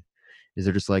did. Is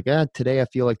they're just like, today I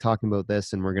feel like talking about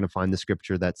this, and we're going to find the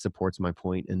scripture that supports my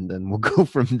point, and then we'll go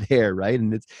from there, right?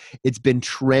 And it's been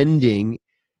trending,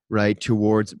 right,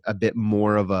 towards a bit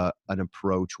more of an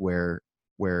approach where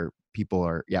people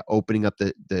are opening up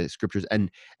the scriptures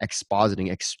and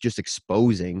expositing, just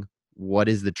exposing what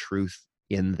is the truth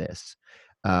in this.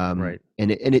 Right.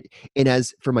 And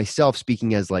as for myself,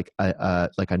 speaking as like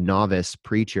a novice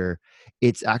preacher,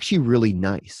 it's actually really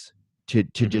nice to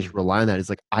just rely on that. It's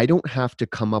like, I don't have to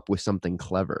come up with something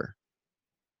clever,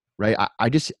 right? I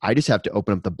just have to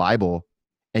open up the Bible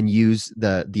and use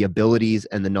the abilities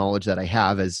and the knowledge that I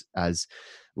have, as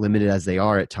limited as they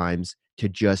are at times, to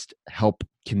just help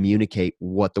communicate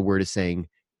what the Word is saying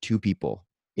to people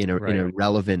in a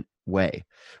relevant way,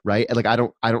 right? Like I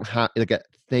don't have, like,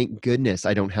 thank goodness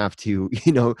I don't have to,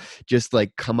 just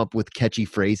like come up with catchy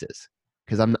phrases,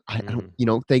 because I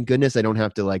don't, thank goodness I don't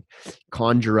have to like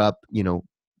conjure up,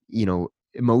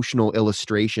 emotional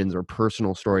illustrations or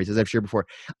personal stories. As I've shared before,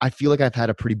 I feel like I've had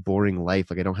a pretty boring life.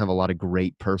 Like I don't have a lot of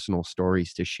great personal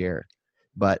stories to share,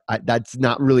 but that's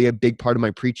not really a big part of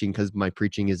my preaching, because my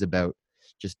preaching is about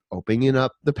just opening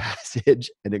up the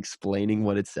passage and explaining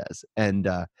what it says. And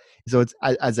so it's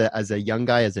as a young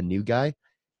guy, as a new guy,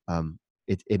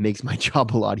 it makes my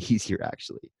job a lot easier,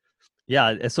 actually.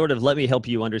 Yeah, sort of let me help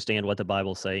you understand what the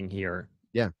Bible's saying here.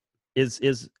 Yeah.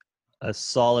 Is a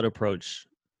solid approach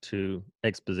to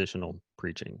expositional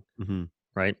preaching, Mm-hmm.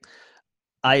 right?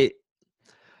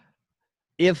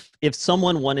 If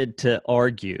someone wanted to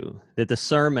argue that the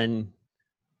sermon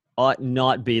ought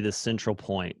not be the central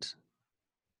point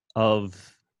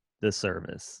of the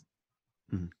service,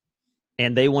 mm-hmm.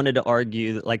 and they wanted to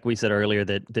argue, like we said earlier,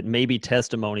 that maybe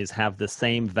testimonies have the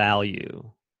same value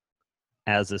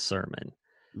as a sermon,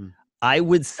 I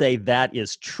would say that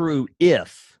is true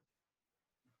if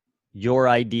your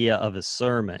idea of a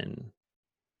sermon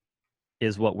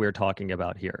is what we're talking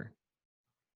about here,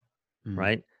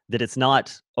 right? That it's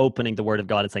not opening the Word of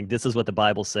God and saying, this is what the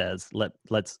Bible says,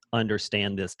 let's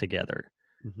understand this together,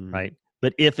 right?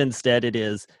 But if instead it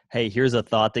is, hey, here's a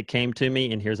thought that came to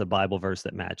me and here's a Bible verse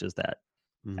that matches that.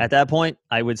 At that point,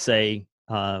 I would say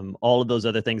all of those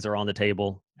other things are on the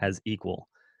table as equal.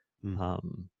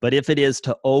 But if it is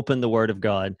to open the Word of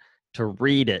God, to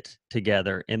read it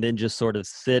together, and then just sort of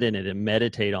sit in it and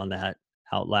meditate on that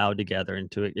out loud together, and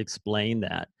to explain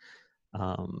that,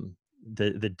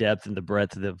 the depth and the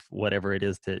breadth of whatever it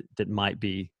is that might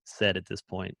be said at this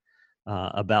point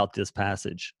about this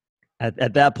passage.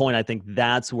 At that point, I think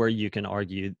that's where you can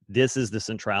argue this is the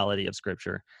centrality of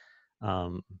Scripture,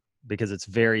 because it's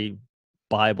very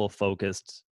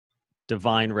Bible-focused,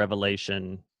 divine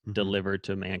revelation delivered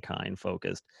to mankind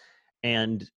focused.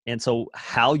 And so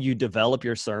how you develop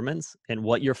your sermons and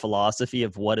what your philosophy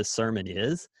of what a sermon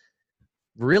is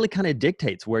really kind of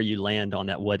dictates where you land on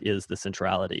that, what is the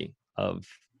centrality of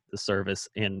the service,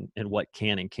 and what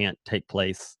can and can't take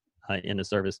place in a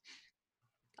service,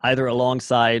 either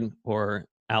alongside or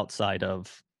outside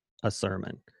of a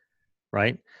sermon,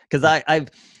 right? Because I've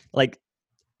like,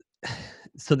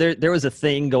 so there was a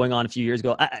thing going on a few years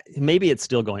ago. Maybe it's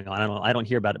still going on. I don't know. I don't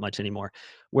hear about it much anymore.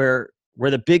 Where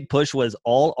the big push was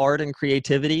all art and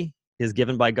creativity is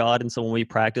given by God, and so when we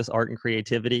practice art and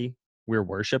creativity, we're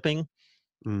worshiping.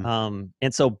 And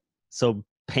so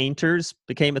painters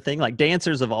became a thing. Like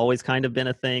dancers have always kind of been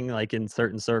a thing, like in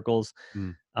certain circles.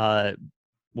 Well,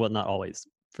 not always,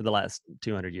 for the last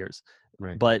 200 years.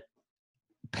 Right. But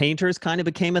painters kind of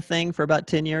became a thing for about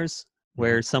 10 years,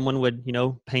 where someone would,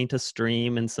 paint a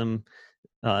stream and some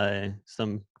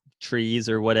trees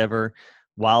or whatever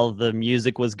while the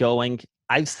music was going.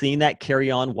 I've seen that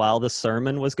carry on while the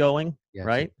sermon was going,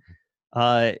 right?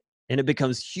 And it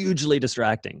becomes hugely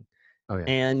distracting. Oh yeah.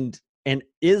 And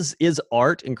is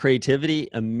art and creativity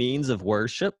a means of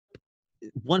worship?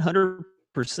 100%.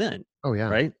 Oh yeah.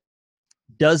 Right?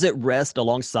 Does it rest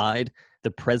alongside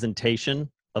the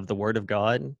presentation of the Word of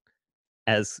God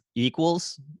as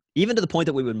equals, even to the point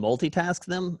that we would multitask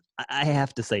them? I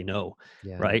have to say no.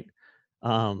 Yeah. Right?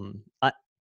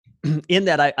 In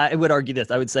that, I would argue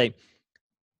this. I would say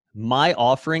my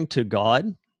offering to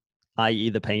God, i.e.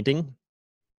 the painting,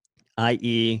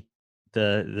 i.e.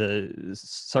 the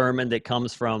sermon that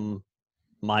comes from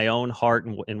my own heart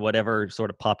and whatever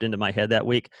sort of popped into my head that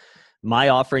week, my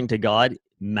offering to God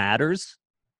matters,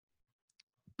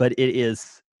 but it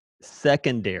is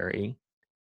secondary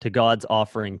to God's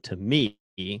offering to me,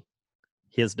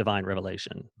 his divine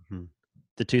revelation.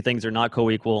 The two things are not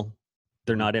co-equal.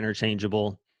 They're not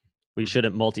interchangeable. We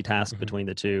shouldn't multitask between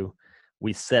the two.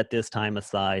 We set this time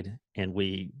aside and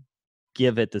we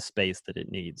give it the space that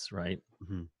it needs, right?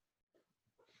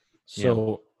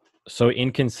 So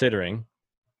in considering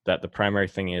that the primary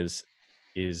thing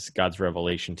is God's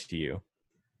revelation to you,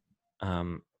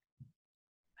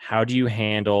 how do you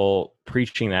handle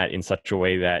preaching that in such a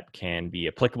way that can be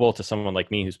applicable to someone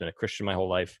like me who's been a Christian my whole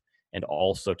life, and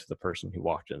also to the person who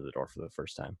walked into the door for the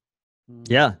first time?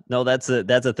 Yeah, no, that's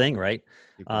a thing, right?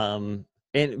 And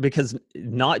because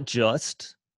not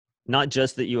just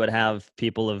that you would have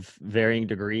people of varying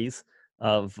degrees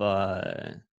of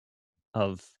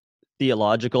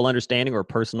theological understanding or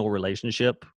personal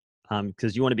relationship,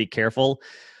 because you want to be careful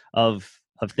of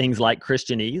things like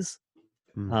Christianese,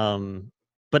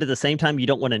 but at the same time you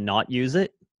don't want to not use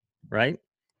it, right?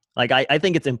 Like I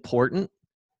think it's important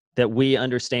that we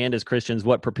understand as Christians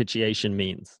what propitiation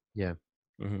means. Yeah.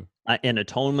 And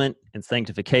atonement and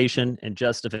sanctification and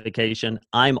justification.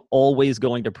 I'm always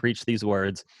going to preach these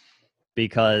words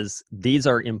because these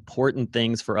are important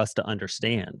things for us to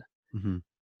understand.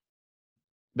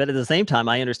 But at the same time,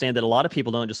 I understand that a lot of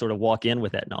people don't just sort of walk in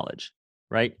with that knowledge,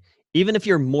 right? Even if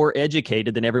you're more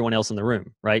educated than everyone else in the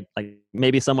room, right? Like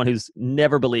maybe someone who's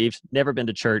never believed, never been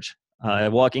to church,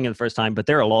 walking in the first time, but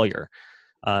they're a lawyer,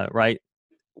 right?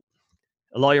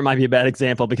 A lawyer might be a bad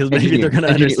example because maybe they're going to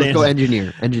understand. Let's go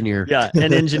engineer. Yeah,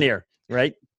 an engineer,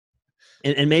 right?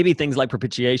 And maybe things like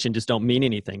propitiation just don't mean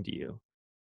anything to you.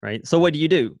 right? So what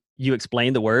do? You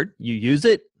explain the word, you use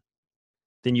it,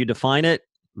 then you define it,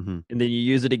 and then you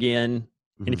use it again.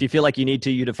 And if you feel like you need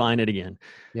to, you define it again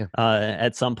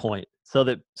at some point, so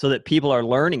that people are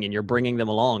learning and you're bringing them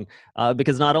along.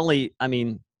 Because not only, I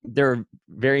mean, there are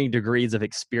varying degrees of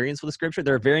experience with Scripture.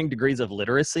 There are varying degrees of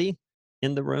literacy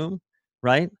in the room,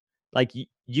 right? Like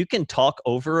you can talk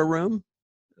over a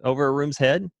room's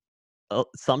head.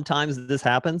 Sometimes this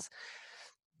happens.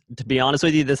 To be honest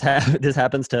with you, this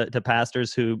happens to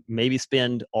pastors who maybe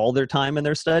spend all their time in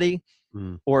their study,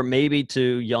 or maybe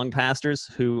to young pastors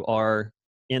who are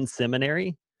in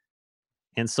seminary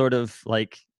and sort of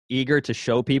like eager to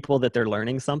show people that they're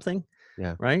learning something.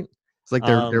 Yeah. Right. It's like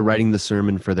they're writing the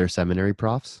sermon for their seminary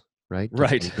profs, right?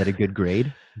 Right. To get a good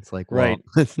grade. It's like, well,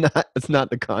 it's not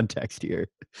the context here.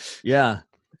 Yeah.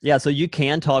 Yeah. So you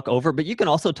can talk over, but you can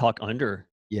also talk under.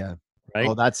 Yeah. Right.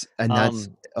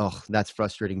 Oh, that's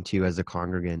frustrating too as a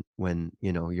congregant when,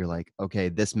 you're like, okay,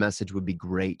 this message would be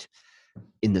great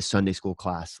in the Sunday school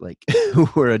class. Like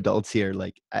we're adults here.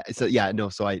 Like,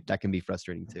 that can be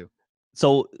frustrating too.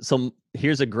 So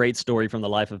here's a great story from the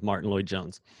life of Martin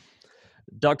Lloyd-Jones.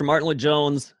 Dr. Martin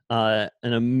Lloyd-Jones, an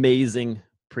amazing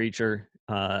preacher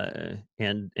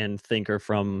and thinker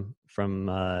from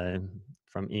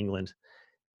England.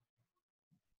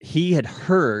 He had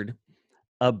heard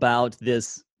about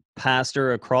this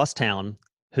pastor across town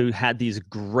who had these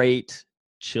great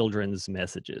children's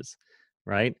messages,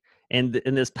 right? And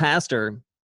this pastor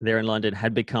there in London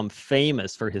had become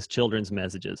famous for his children's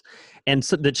messages. And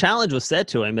so the challenge was set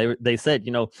to him. They said,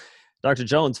 Dr.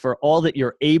 Jones, for all that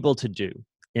you're able to do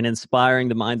in inspiring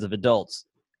the minds of adults,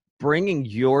 bringing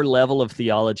your level of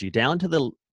theology down to the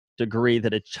degree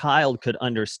that a child could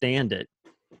understand it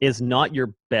is not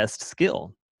your best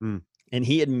skill. And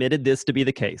he admitted this to be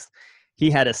the case. He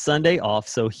had a Sunday off,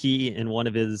 so he and one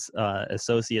of his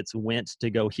associates went to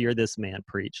go hear this man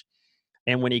preach.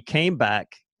 And when he came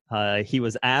back, he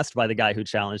was asked by the guy who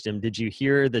challenged him, "Did you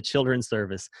hear the children's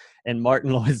service?" And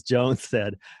Martin Lloyd-Jones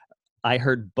said, "I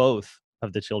heard both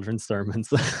of the children's sermons."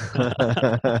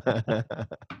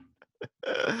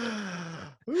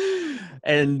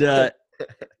 And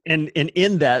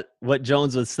in that, what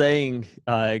Jones was saying,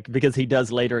 because he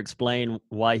does later explain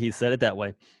why he said it that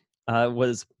way,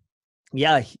 was,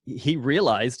 he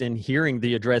realized in hearing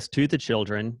the address to the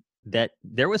children that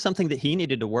there was something that he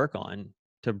needed to work on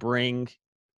to bring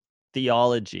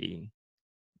theology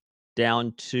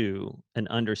down to an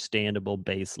understandable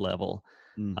base level,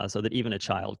 so that even a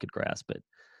child could grasp it,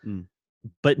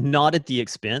 but not at the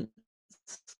expense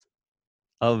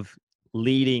of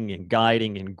leading and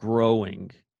guiding and growing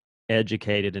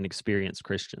educated and experienced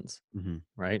Christians,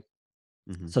 right?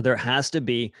 So there has to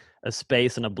be a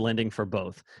space and a blending for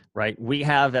both, right? We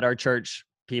have at our church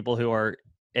people who are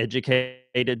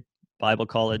educated Bible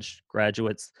college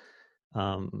graduates.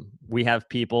 We have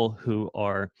people who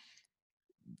are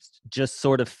just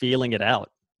sort of feeling it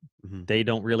out. They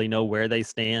don't really know where they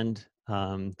stand.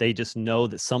 They just know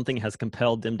that something has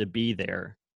compelled them to be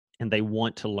there, and they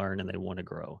want to learn and they want to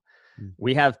grow.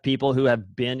 We have people who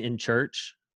have been in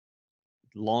church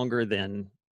longer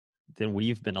than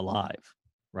we've been alive,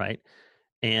 right?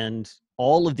 And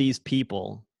all of these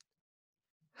people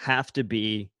have to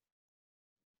be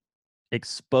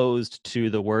exposed to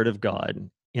the Word of God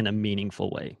in a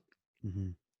meaningful way.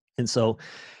 And so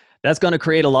that's going to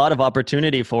create a lot of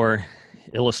opportunity for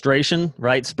illustration,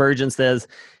 right? Spurgeon says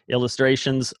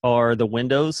illustrations are the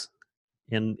windows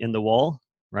in the wall,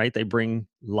 right? They bring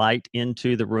light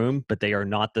into the room, but they are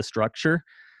not the structure.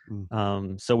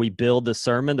 So we build the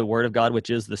sermon, the Word of God, which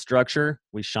is the structure.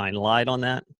 We shine light on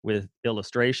that with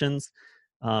illustrations.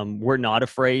 We're not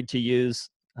afraid to use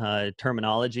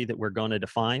terminology that we're going to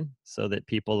define so that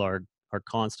people are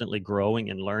constantly growing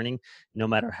and learning, no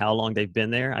matter how long they've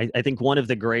been there. I think one of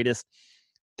the greatest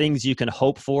things you can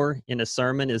hope for in a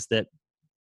sermon is that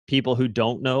people who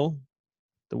don't know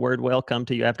the word well come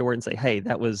to you afterward and say, "Hey,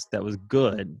 that was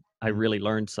good. I really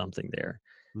learned something there."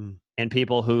 And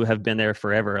people who have been there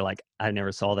forever are like, "I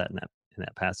never saw that in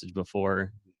that passage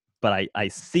before, but I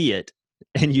see it,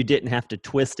 and you didn't have to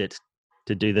twist it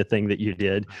to do the thing that you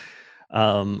did.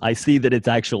 I see that it's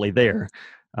actually there,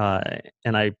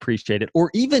 and I appreciate it."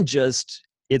 Or even just,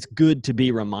 it's good to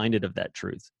be reminded of that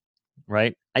truth,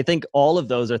 right? I think all of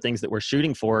those are things that we're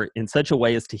shooting for in such a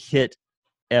way as to hit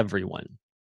everyone,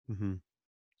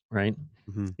 right?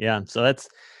 Yeah, so that's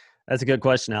a good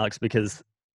question, Alex, because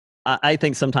I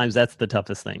think sometimes that's the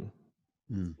toughest thing.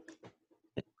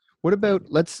 What about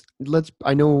let's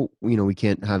I know we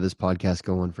can't have this podcast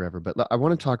go on forever, but I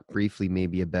want to talk briefly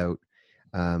maybe about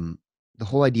the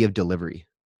whole idea of delivery,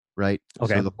 right?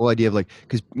 Okay. So the whole idea of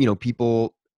because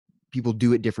people people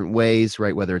do it different ways,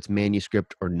 right? Whether it's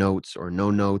manuscript or notes or no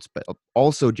notes, but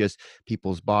also just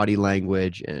people's body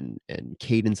language and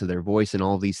cadence of their voice and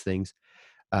all these things.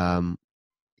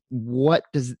 What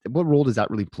role does that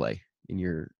really play in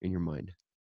your mind?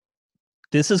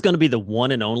 This is going to be the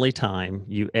one and only time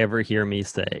you ever hear me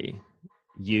say,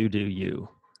 "You do you,"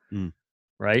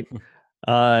 right?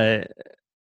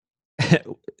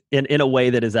 In a way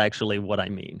that is actually what I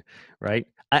mean, right?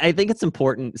 I think it's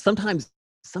important. Sometimes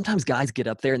guys get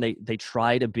up there and they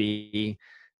try to be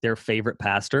their favorite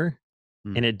pastor,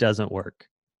 and it doesn't work.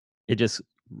 It just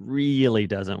really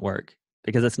doesn't work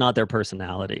because it's not their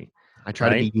personality. I try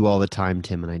to be you all the time,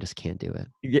 Tim, and I just can't do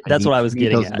it. That's what I was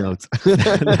getting at. Notes.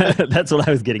 That's what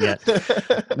I was getting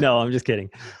at. No, I'm just kidding.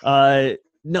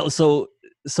 No, so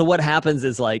what happens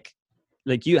is like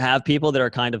you have people that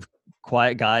are kind of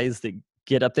quiet guys that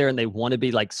get up there and they want to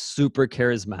be like super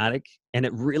charismatic, and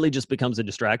it really just becomes a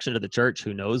distraction to the church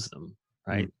who knows them,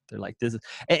 right? They're like, this is,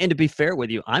 and to be fair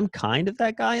with you, I'm kind of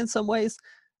that guy in some ways.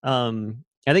 I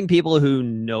think people who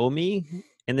know me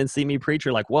and then see me preach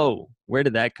are like, whoa, where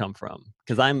did that come from?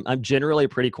 Because I'm generally a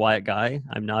pretty quiet guy.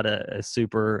 I'm not a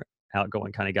super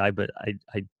outgoing kind of guy, but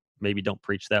I maybe don't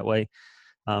preach that way.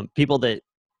 People that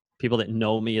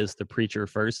know me as the preacher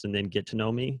first and then get to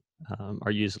know me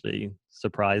are usually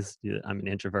surprised that I'm an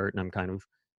introvert and I'm kind of,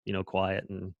 quiet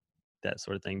and that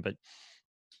sort of thing.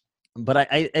 But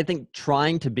I think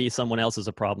trying to be someone else is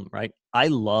a problem, right? I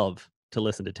love to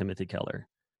listen to Timothy Keller,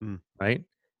 right?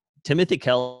 Timothy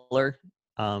Keller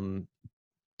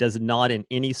does not in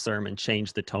any sermon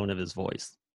change the tone of his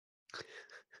voice.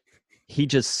 He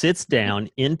just sits down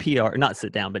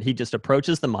but he just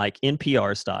approaches the mic in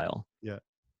PR style. Yeah.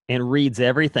 And reads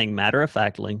everything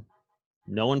matter-of-factly,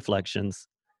 no inflections,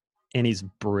 and he's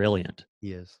brilliant.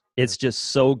 He is. It's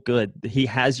just so good. He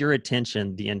has your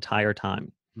attention the entire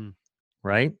time,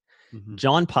 right? Mm-hmm.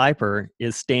 John Piper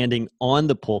is standing on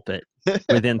the pulpit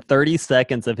within 30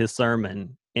 seconds of his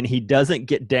sermon, and he doesn't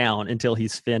get down until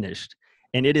he's finished,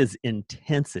 and it is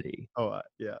intensity. Oh,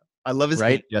 yeah. I love his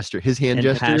hand gesture. His hand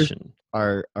gestures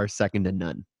are second to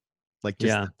none. Like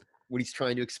just when he's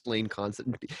trying to explain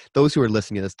concept. Those who are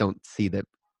listening to this don't see the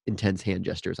intense hand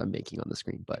gestures I'm making on the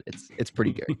screen, but it's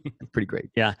pretty good. It's pretty great.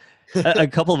 Yeah. A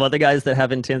couple of other guys that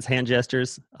have intense hand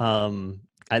gestures.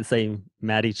 I'd say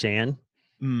Matty Chan.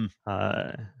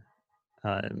 Matt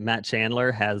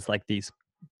Chandler has like these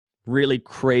really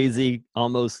crazy,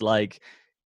 almost like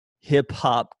hip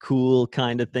hop cool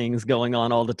kind of things going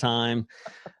on all the time.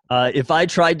 If I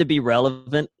tried to be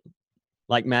relevant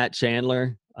like Matt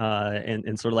Chandler,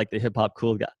 and sort of like the hip hop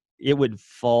cool guy, it would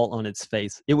fall on its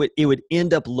face. It would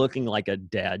end up looking like a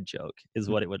dad joke is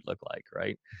what it would look like.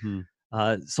 Right.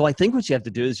 So I think what you have to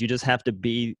do is you just have to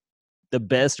be the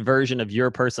best version of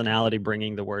your personality,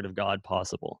 bringing the word of God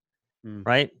possible.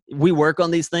 Right. We work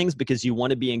on these things because you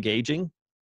want to be engaging.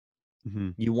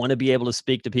 You want to be able to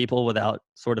speak to people without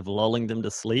sort of lulling them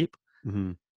to sleep.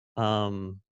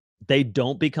 They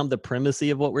don't become the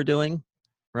primacy of what we're doing.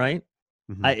 Right.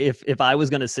 If I was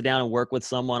going to sit down and work with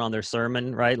someone on their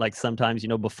sermon, right? Like sometimes,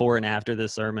 before and after the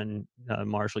sermon,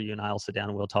 Marshall, you and I will sit down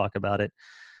and we'll talk about it.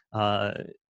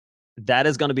 That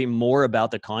is going to be more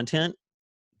about the content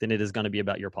than it is going to be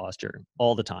about your posture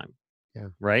all the time. Yeah.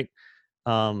 Right.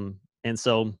 And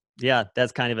so, yeah,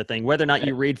 that's kind of a thing. Whether or not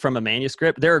you read from a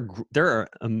manuscript, there are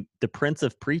the Prince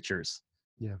of Preachers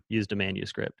used a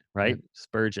manuscript, right?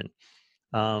 Spurgeon.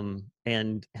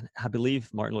 And I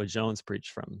believe Martin Lloyd-Jones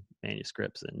preached from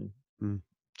manuscripts, and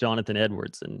Jonathan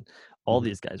Edwards and all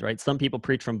these guys, right? Some people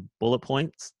preach from bullet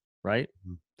points, right?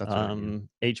 That's right.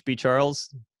 H.B. Charles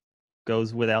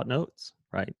goes without notes,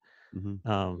 right?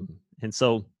 And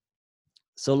so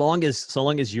long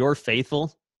as you're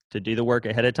faithful to do the work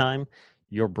ahead of time,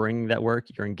 you're bringing that work,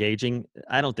 you're engaging.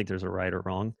 I don't think there's a right or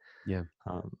wrong. Yeah.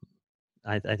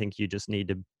 I think you just need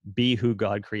to be who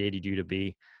God created you to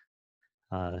be.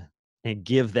 And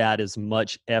give that as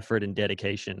much effort and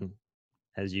dedication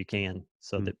as you can,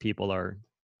 so that people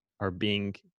are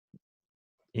being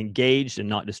engaged and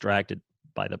not distracted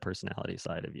by the personality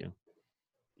side of you.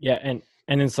 Yeah, and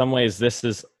in some ways, this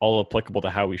is all applicable to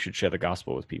how we should share the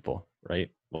gospel with people,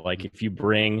 right? Like if you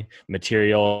bring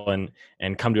material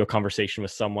and come to a conversation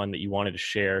with someone that you wanted to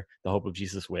share the hope of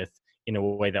Jesus with in a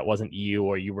way that wasn't you,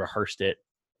 or you rehearsed it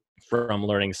from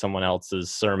learning someone else's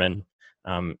sermon,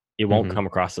 it won't come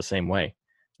across the same way.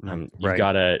 You've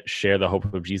got to share the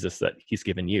hope of Jesus that he's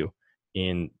given you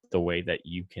in the way that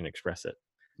you can express it.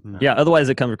 Yeah. Otherwise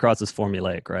it comes across as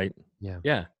formulaic, right?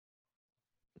 Yeah.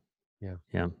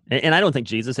 And I don't think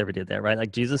Jesus ever did that, right?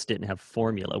 Like Jesus didn't have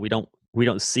formula. We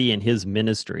don't see in his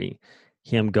ministry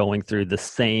him going through the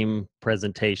same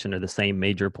presentation or the same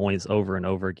major points over and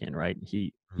over again, right?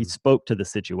 He spoke to the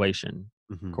situation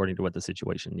according to what the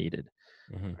situation needed,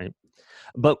 right?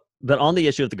 But on the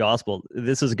issue of the gospel,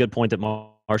 this is a good point that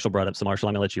Marshall brought up. So Marshall,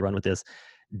 I'm gonna let you run with this.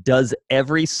 Does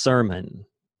every sermon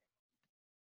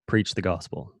preach the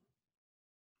gospel?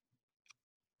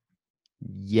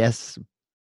 Yes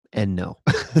and no.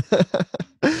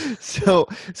 So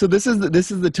this is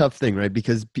the tough thing, right?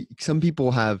 Because some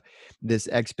people have this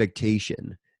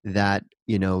expectation that,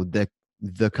 you know, the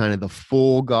kind of the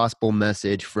full gospel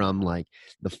message, from like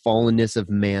the fallenness of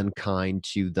mankind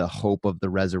to the hope of the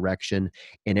resurrection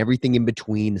and everything in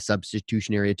between, the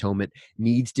substitutionary atonement,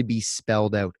 needs to be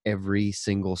spelled out every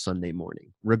single Sunday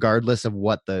morning, regardless of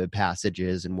what the passage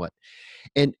is and what.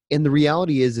 And the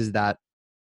reality is that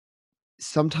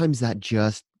sometimes that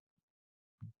just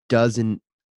doesn't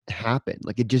happen.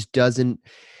 Like, it just doesn't,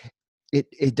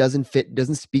 it doesn't fit,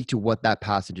 doesn't speak to what that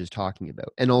passage is talking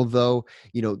about. And although,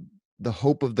 you know, the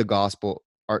hope of the gospel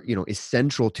are, you know, is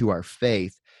central to our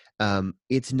faith,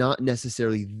 it's not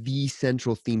necessarily the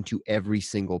central theme to every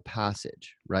single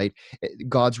passage, right?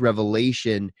 God's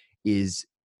revelation is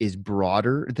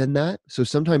broader than that. So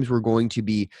sometimes we're going to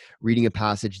be reading a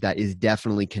passage that is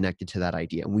definitely connected to that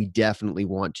idea, and we definitely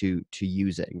want to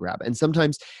use it and grab it. And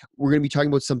sometimes we're going to be talking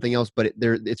about something else, but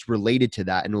it's related to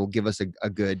that, and it will give us a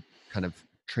good kind of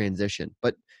transition.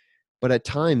 But at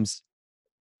times,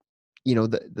 you know,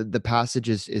 the passage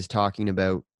is talking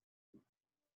about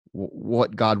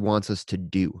what God wants us to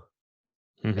do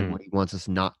and what he wants us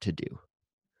not to do.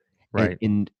 Right.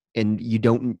 And you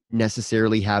don't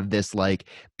necessarily have this like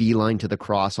beeline to the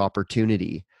cross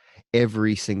opportunity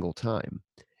every single time.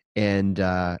 And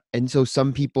so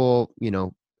some people, you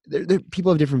know,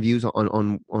 people have different views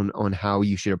on how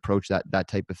you should approach that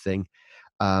type of thing.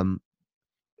 I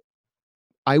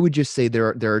would just say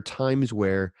there are times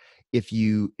where if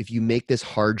you make this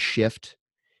hard shift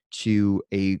to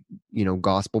a, you know,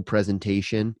 gospel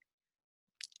presentation,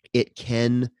 it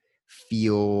can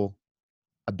feel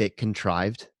a bit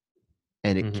contrived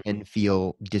and it can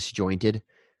feel disjointed.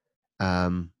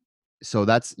 So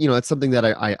that's, you know, it's something that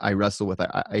I wrestle with.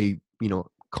 I, you know,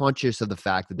 conscious of the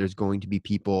fact that there's going to be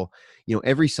people, you know,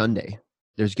 every Sunday,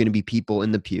 there's going to be people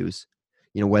in the pews,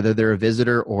 you know, whether they're a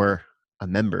visitor or a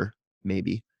member,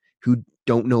 maybe, who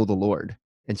don't know the Lord.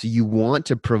 And so you want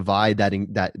to provide that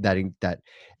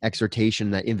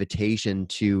exhortation, that invitation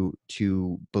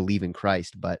to believe in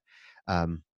Christ. But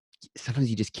sometimes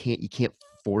you just can't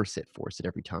force it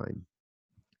every time.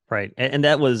 Right. And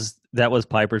that was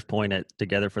Piper's point at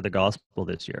Together for the Gospel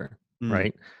this year,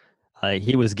 right?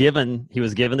 He was given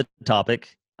the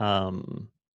topic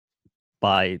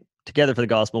by Together for the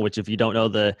Gospel, which, if you don't know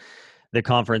the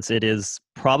conference, it is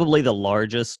probably the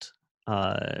largest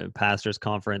pastors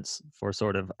conference for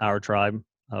sort of our tribe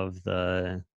of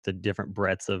the different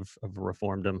breadths of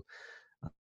Reformedom.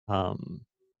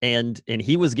 And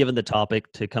he was given the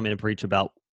topic to come in and preach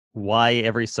about why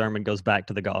every sermon goes back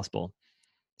to the gospel.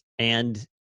 And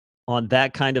on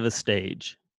that kind of a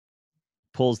stage,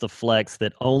 pulls the flex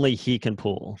that only he can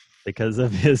pull because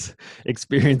of his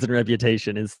experience and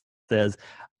reputation, and says,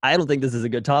 I don't think this is a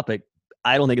good topic.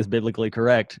 I don't think it's biblically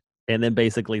correct. And then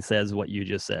basically says what you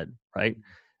just said, right?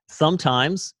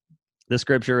 Sometimes the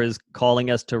scripture is calling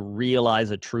us to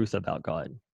realize a truth about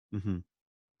God.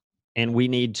 And we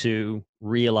need to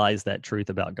realize that truth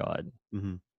about God.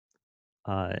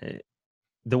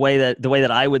 The way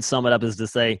that I would sum it up is to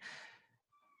say,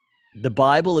 the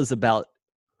Bible is about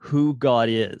who God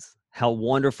is, how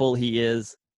wonderful he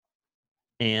is,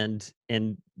 and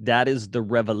that is the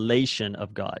revelation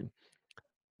of God.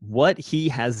 What he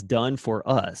has done for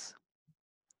us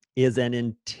is an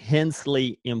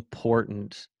intensely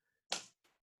important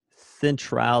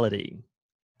centrality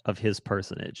of his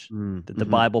personage that the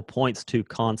Bible points to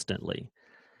constantly.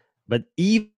 But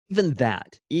even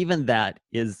that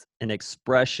is an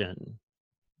expression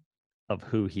of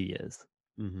who he is.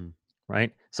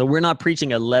 Right? So we're not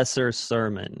preaching a lesser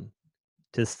sermon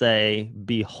to say,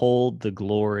 behold the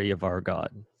glory of our God.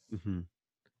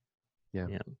 Yeah.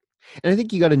 And I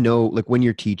think you got to know, like, when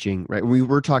you're teaching, right? We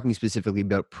were talking specifically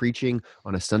about preaching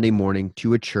on a Sunday morning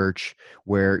to a church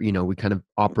where, you know, we kind of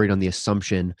operate on the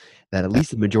assumption that at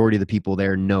least the majority of the people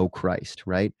there know Christ,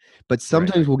 right? But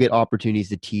sometimes we'll get opportunities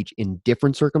to teach in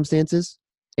different circumstances.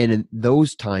 And in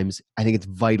those times, I think it's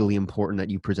vitally important that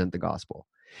you present the gospel.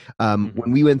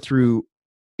 When we went through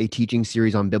a teaching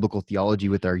series on biblical theology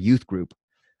with our youth group,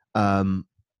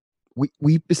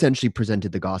 we essentially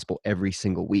presented the gospel every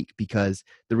single week, because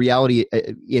the reality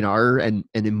in our and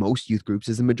in most youth groups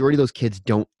is the majority of those kids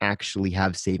don't actually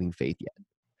have saving faith yet.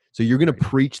 So you're going to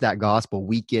preach that gospel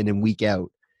week in and week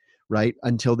out, right?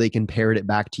 Until they can parrot it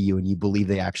back to you and you believe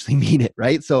they actually mean it,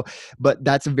 right? So, but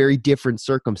that's a very different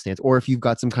circumstance. Or if you've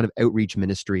got some kind of outreach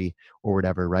ministry or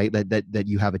whatever, right? That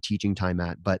you have a teaching time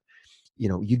at, but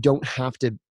you don't have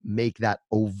to make that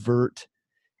overt,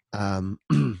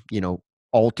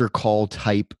 altar call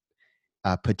type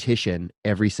petition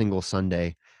every single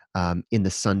Sunday in the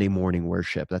Sunday morning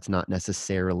worship. That's not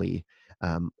necessarily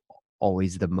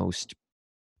always the most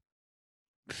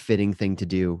fitting thing to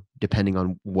do, depending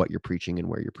on what you're preaching and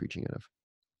where you're preaching it of.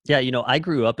 Yeah, I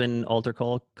grew up in altar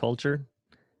call culture.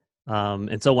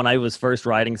 And so when I was first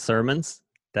writing sermons,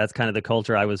 that's kind of the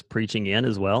culture I was preaching in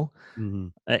as well.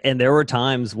 Mm-hmm. And there were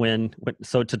times when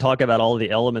so to talk about all of the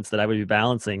elements that I would be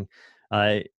balancing,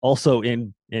 also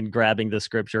in grabbing the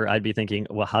scripture, I'd be thinking,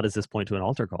 well, how does this point to an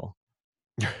altar call?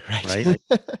 Right?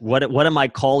 What am I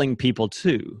calling people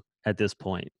to at this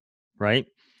point? Right?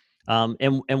 And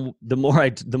the more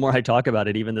I talk about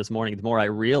it, even this morning, the more I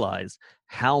realize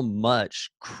how much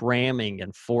cramming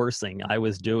and forcing I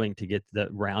was doing to get the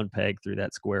round peg through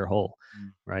that square hole,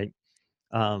 right?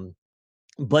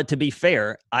 But to be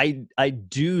fair, I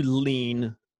do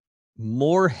lean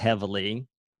more heavily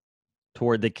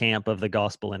toward the camp of the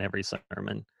gospel in every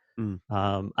sermon.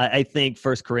 I think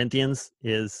 1 Corinthians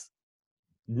is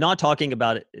not talking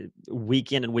about it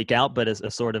week in and week out, but as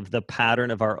a sort of the pattern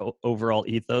of our overall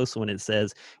ethos when it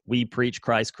says we preach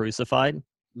Christ crucified,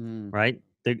 right?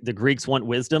 The Greeks want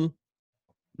wisdom,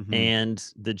 and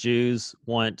the Jews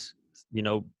want,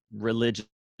 religious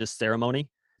ceremony.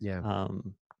 Yeah.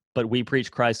 But we preach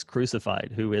Christ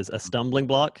crucified, who is a stumbling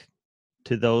block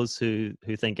to those who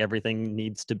think everything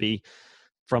needs to be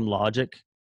from logic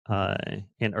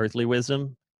and earthly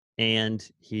wisdom, and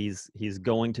he's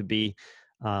going to be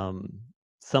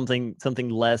something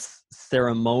less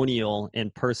ceremonial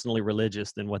and personally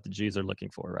religious than what the Jews are looking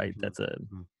for, right? That's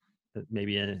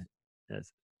maybe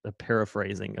a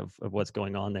paraphrasing of what's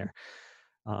going on there.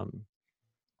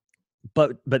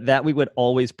 But that we would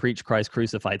always preach Christ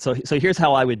crucified. So here's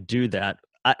how I would do that.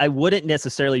 I wouldn't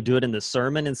necessarily do it in the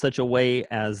sermon in such a way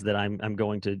as that I'm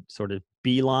going to sort of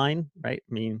beeline, right?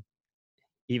 I mean,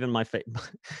 even my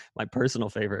personal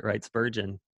favorite, right?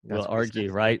 Spurgeon will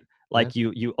argue, right? Like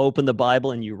you open the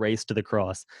Bible and you race to the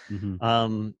cross.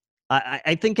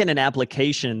 I think in an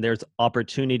application, there's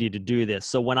opportunity to do this.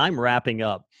 So when I'm wrapping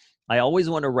up, I always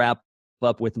want to wrap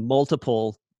up with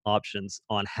multiple options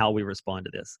on how we respond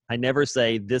to this. I never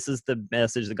say, this is the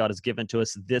message that God has given to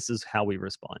us, this is how we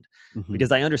respond.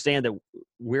 Because I understand that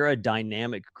we're a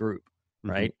dynamic group,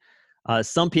 right?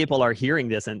 Some people are hearing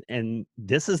this and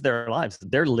this is their lives.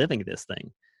 They're living this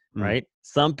thing, right?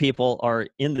 Some people are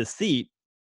in the seat,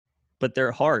 but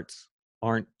their hearts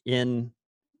aren't in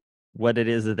what it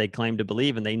is that they claim to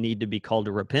believe, and they need to be called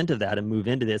to repent of that and move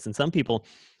into this. And some people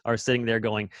are sitting there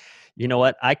going, you know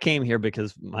what? I came here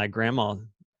because my grandma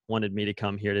wanted me to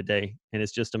come here today, and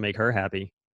it's just to make her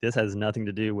happy. This has nothing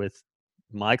to do with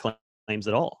my claims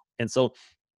at all. And so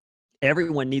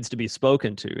everyone needs to be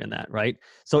spoken to in that, right?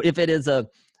 So if it is a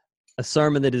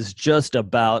sermon that is just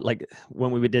about, like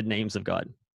when we did names of God,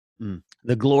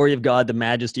 the glory of God, the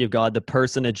majesty of God, the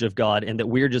personage of God, and that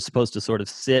we're just supposed to sort of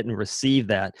sit and receive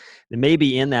that, then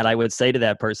maybe in that I would say to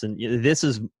that person, this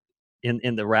is,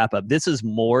 in the wrap up, this is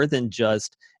more than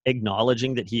just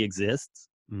acknowledging that he exists.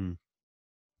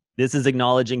 This is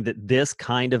acknowledging that this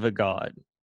kind of a God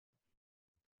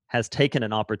has taken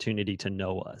an opportunity to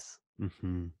know us.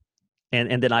 And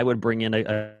then I would bring in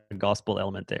a gospel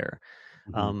element there.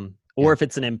 Or if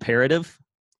it's an imperative,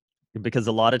 because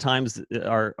a lot of times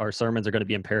our sermons are going to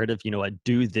be imperative,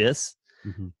 do this.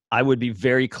 I would be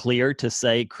very clear to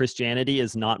say Christianity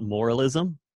is not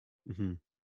moralism.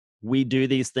 We do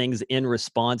these things in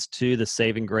response to the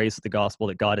saving grace of the gospel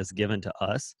that God has given to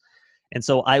us. And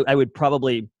so I would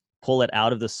probably pull it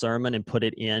out of the sermon and put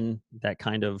it in that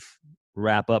kind of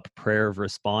wrap up prayer of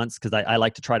response, because I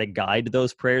like to try to guide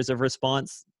those prayers of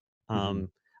response.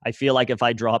 I feel like if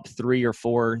I drop 3 or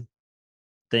 4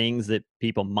 things that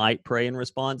people might pray in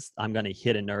response, I'm going to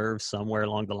hit a nerve somewhere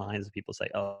along the lines of people say,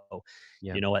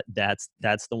 you know what, that's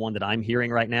the one that I'm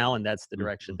hearing right now, and that's the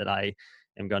direction that I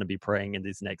am going to be praying in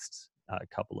these next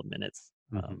couple of minutes.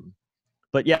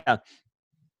 But yeah,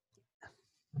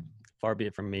 far be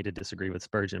it from me to disagree with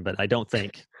Spurgeon, but I don't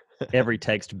think every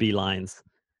text beelines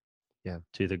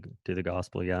to the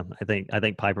gospel. I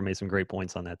think Piper made some great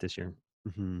points on that this year.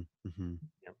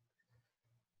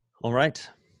 All right,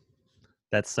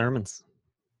 that's sermons.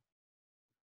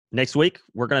 Next week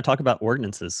we're going to talk about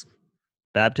ordinances,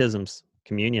 baptisms,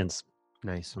 communions,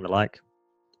 nice, and the like.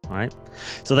 All right.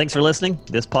 So thanks for listening.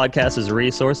 This podcast is a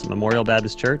resource at Memorial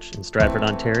Baptist Church in Stratford,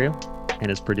 Ontario,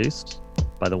 and is produced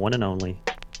by the one and only,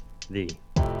 the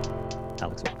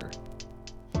Alex Walker.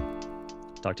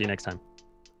 Talk to you next time.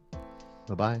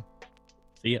 Bye-bye.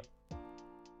 See ya.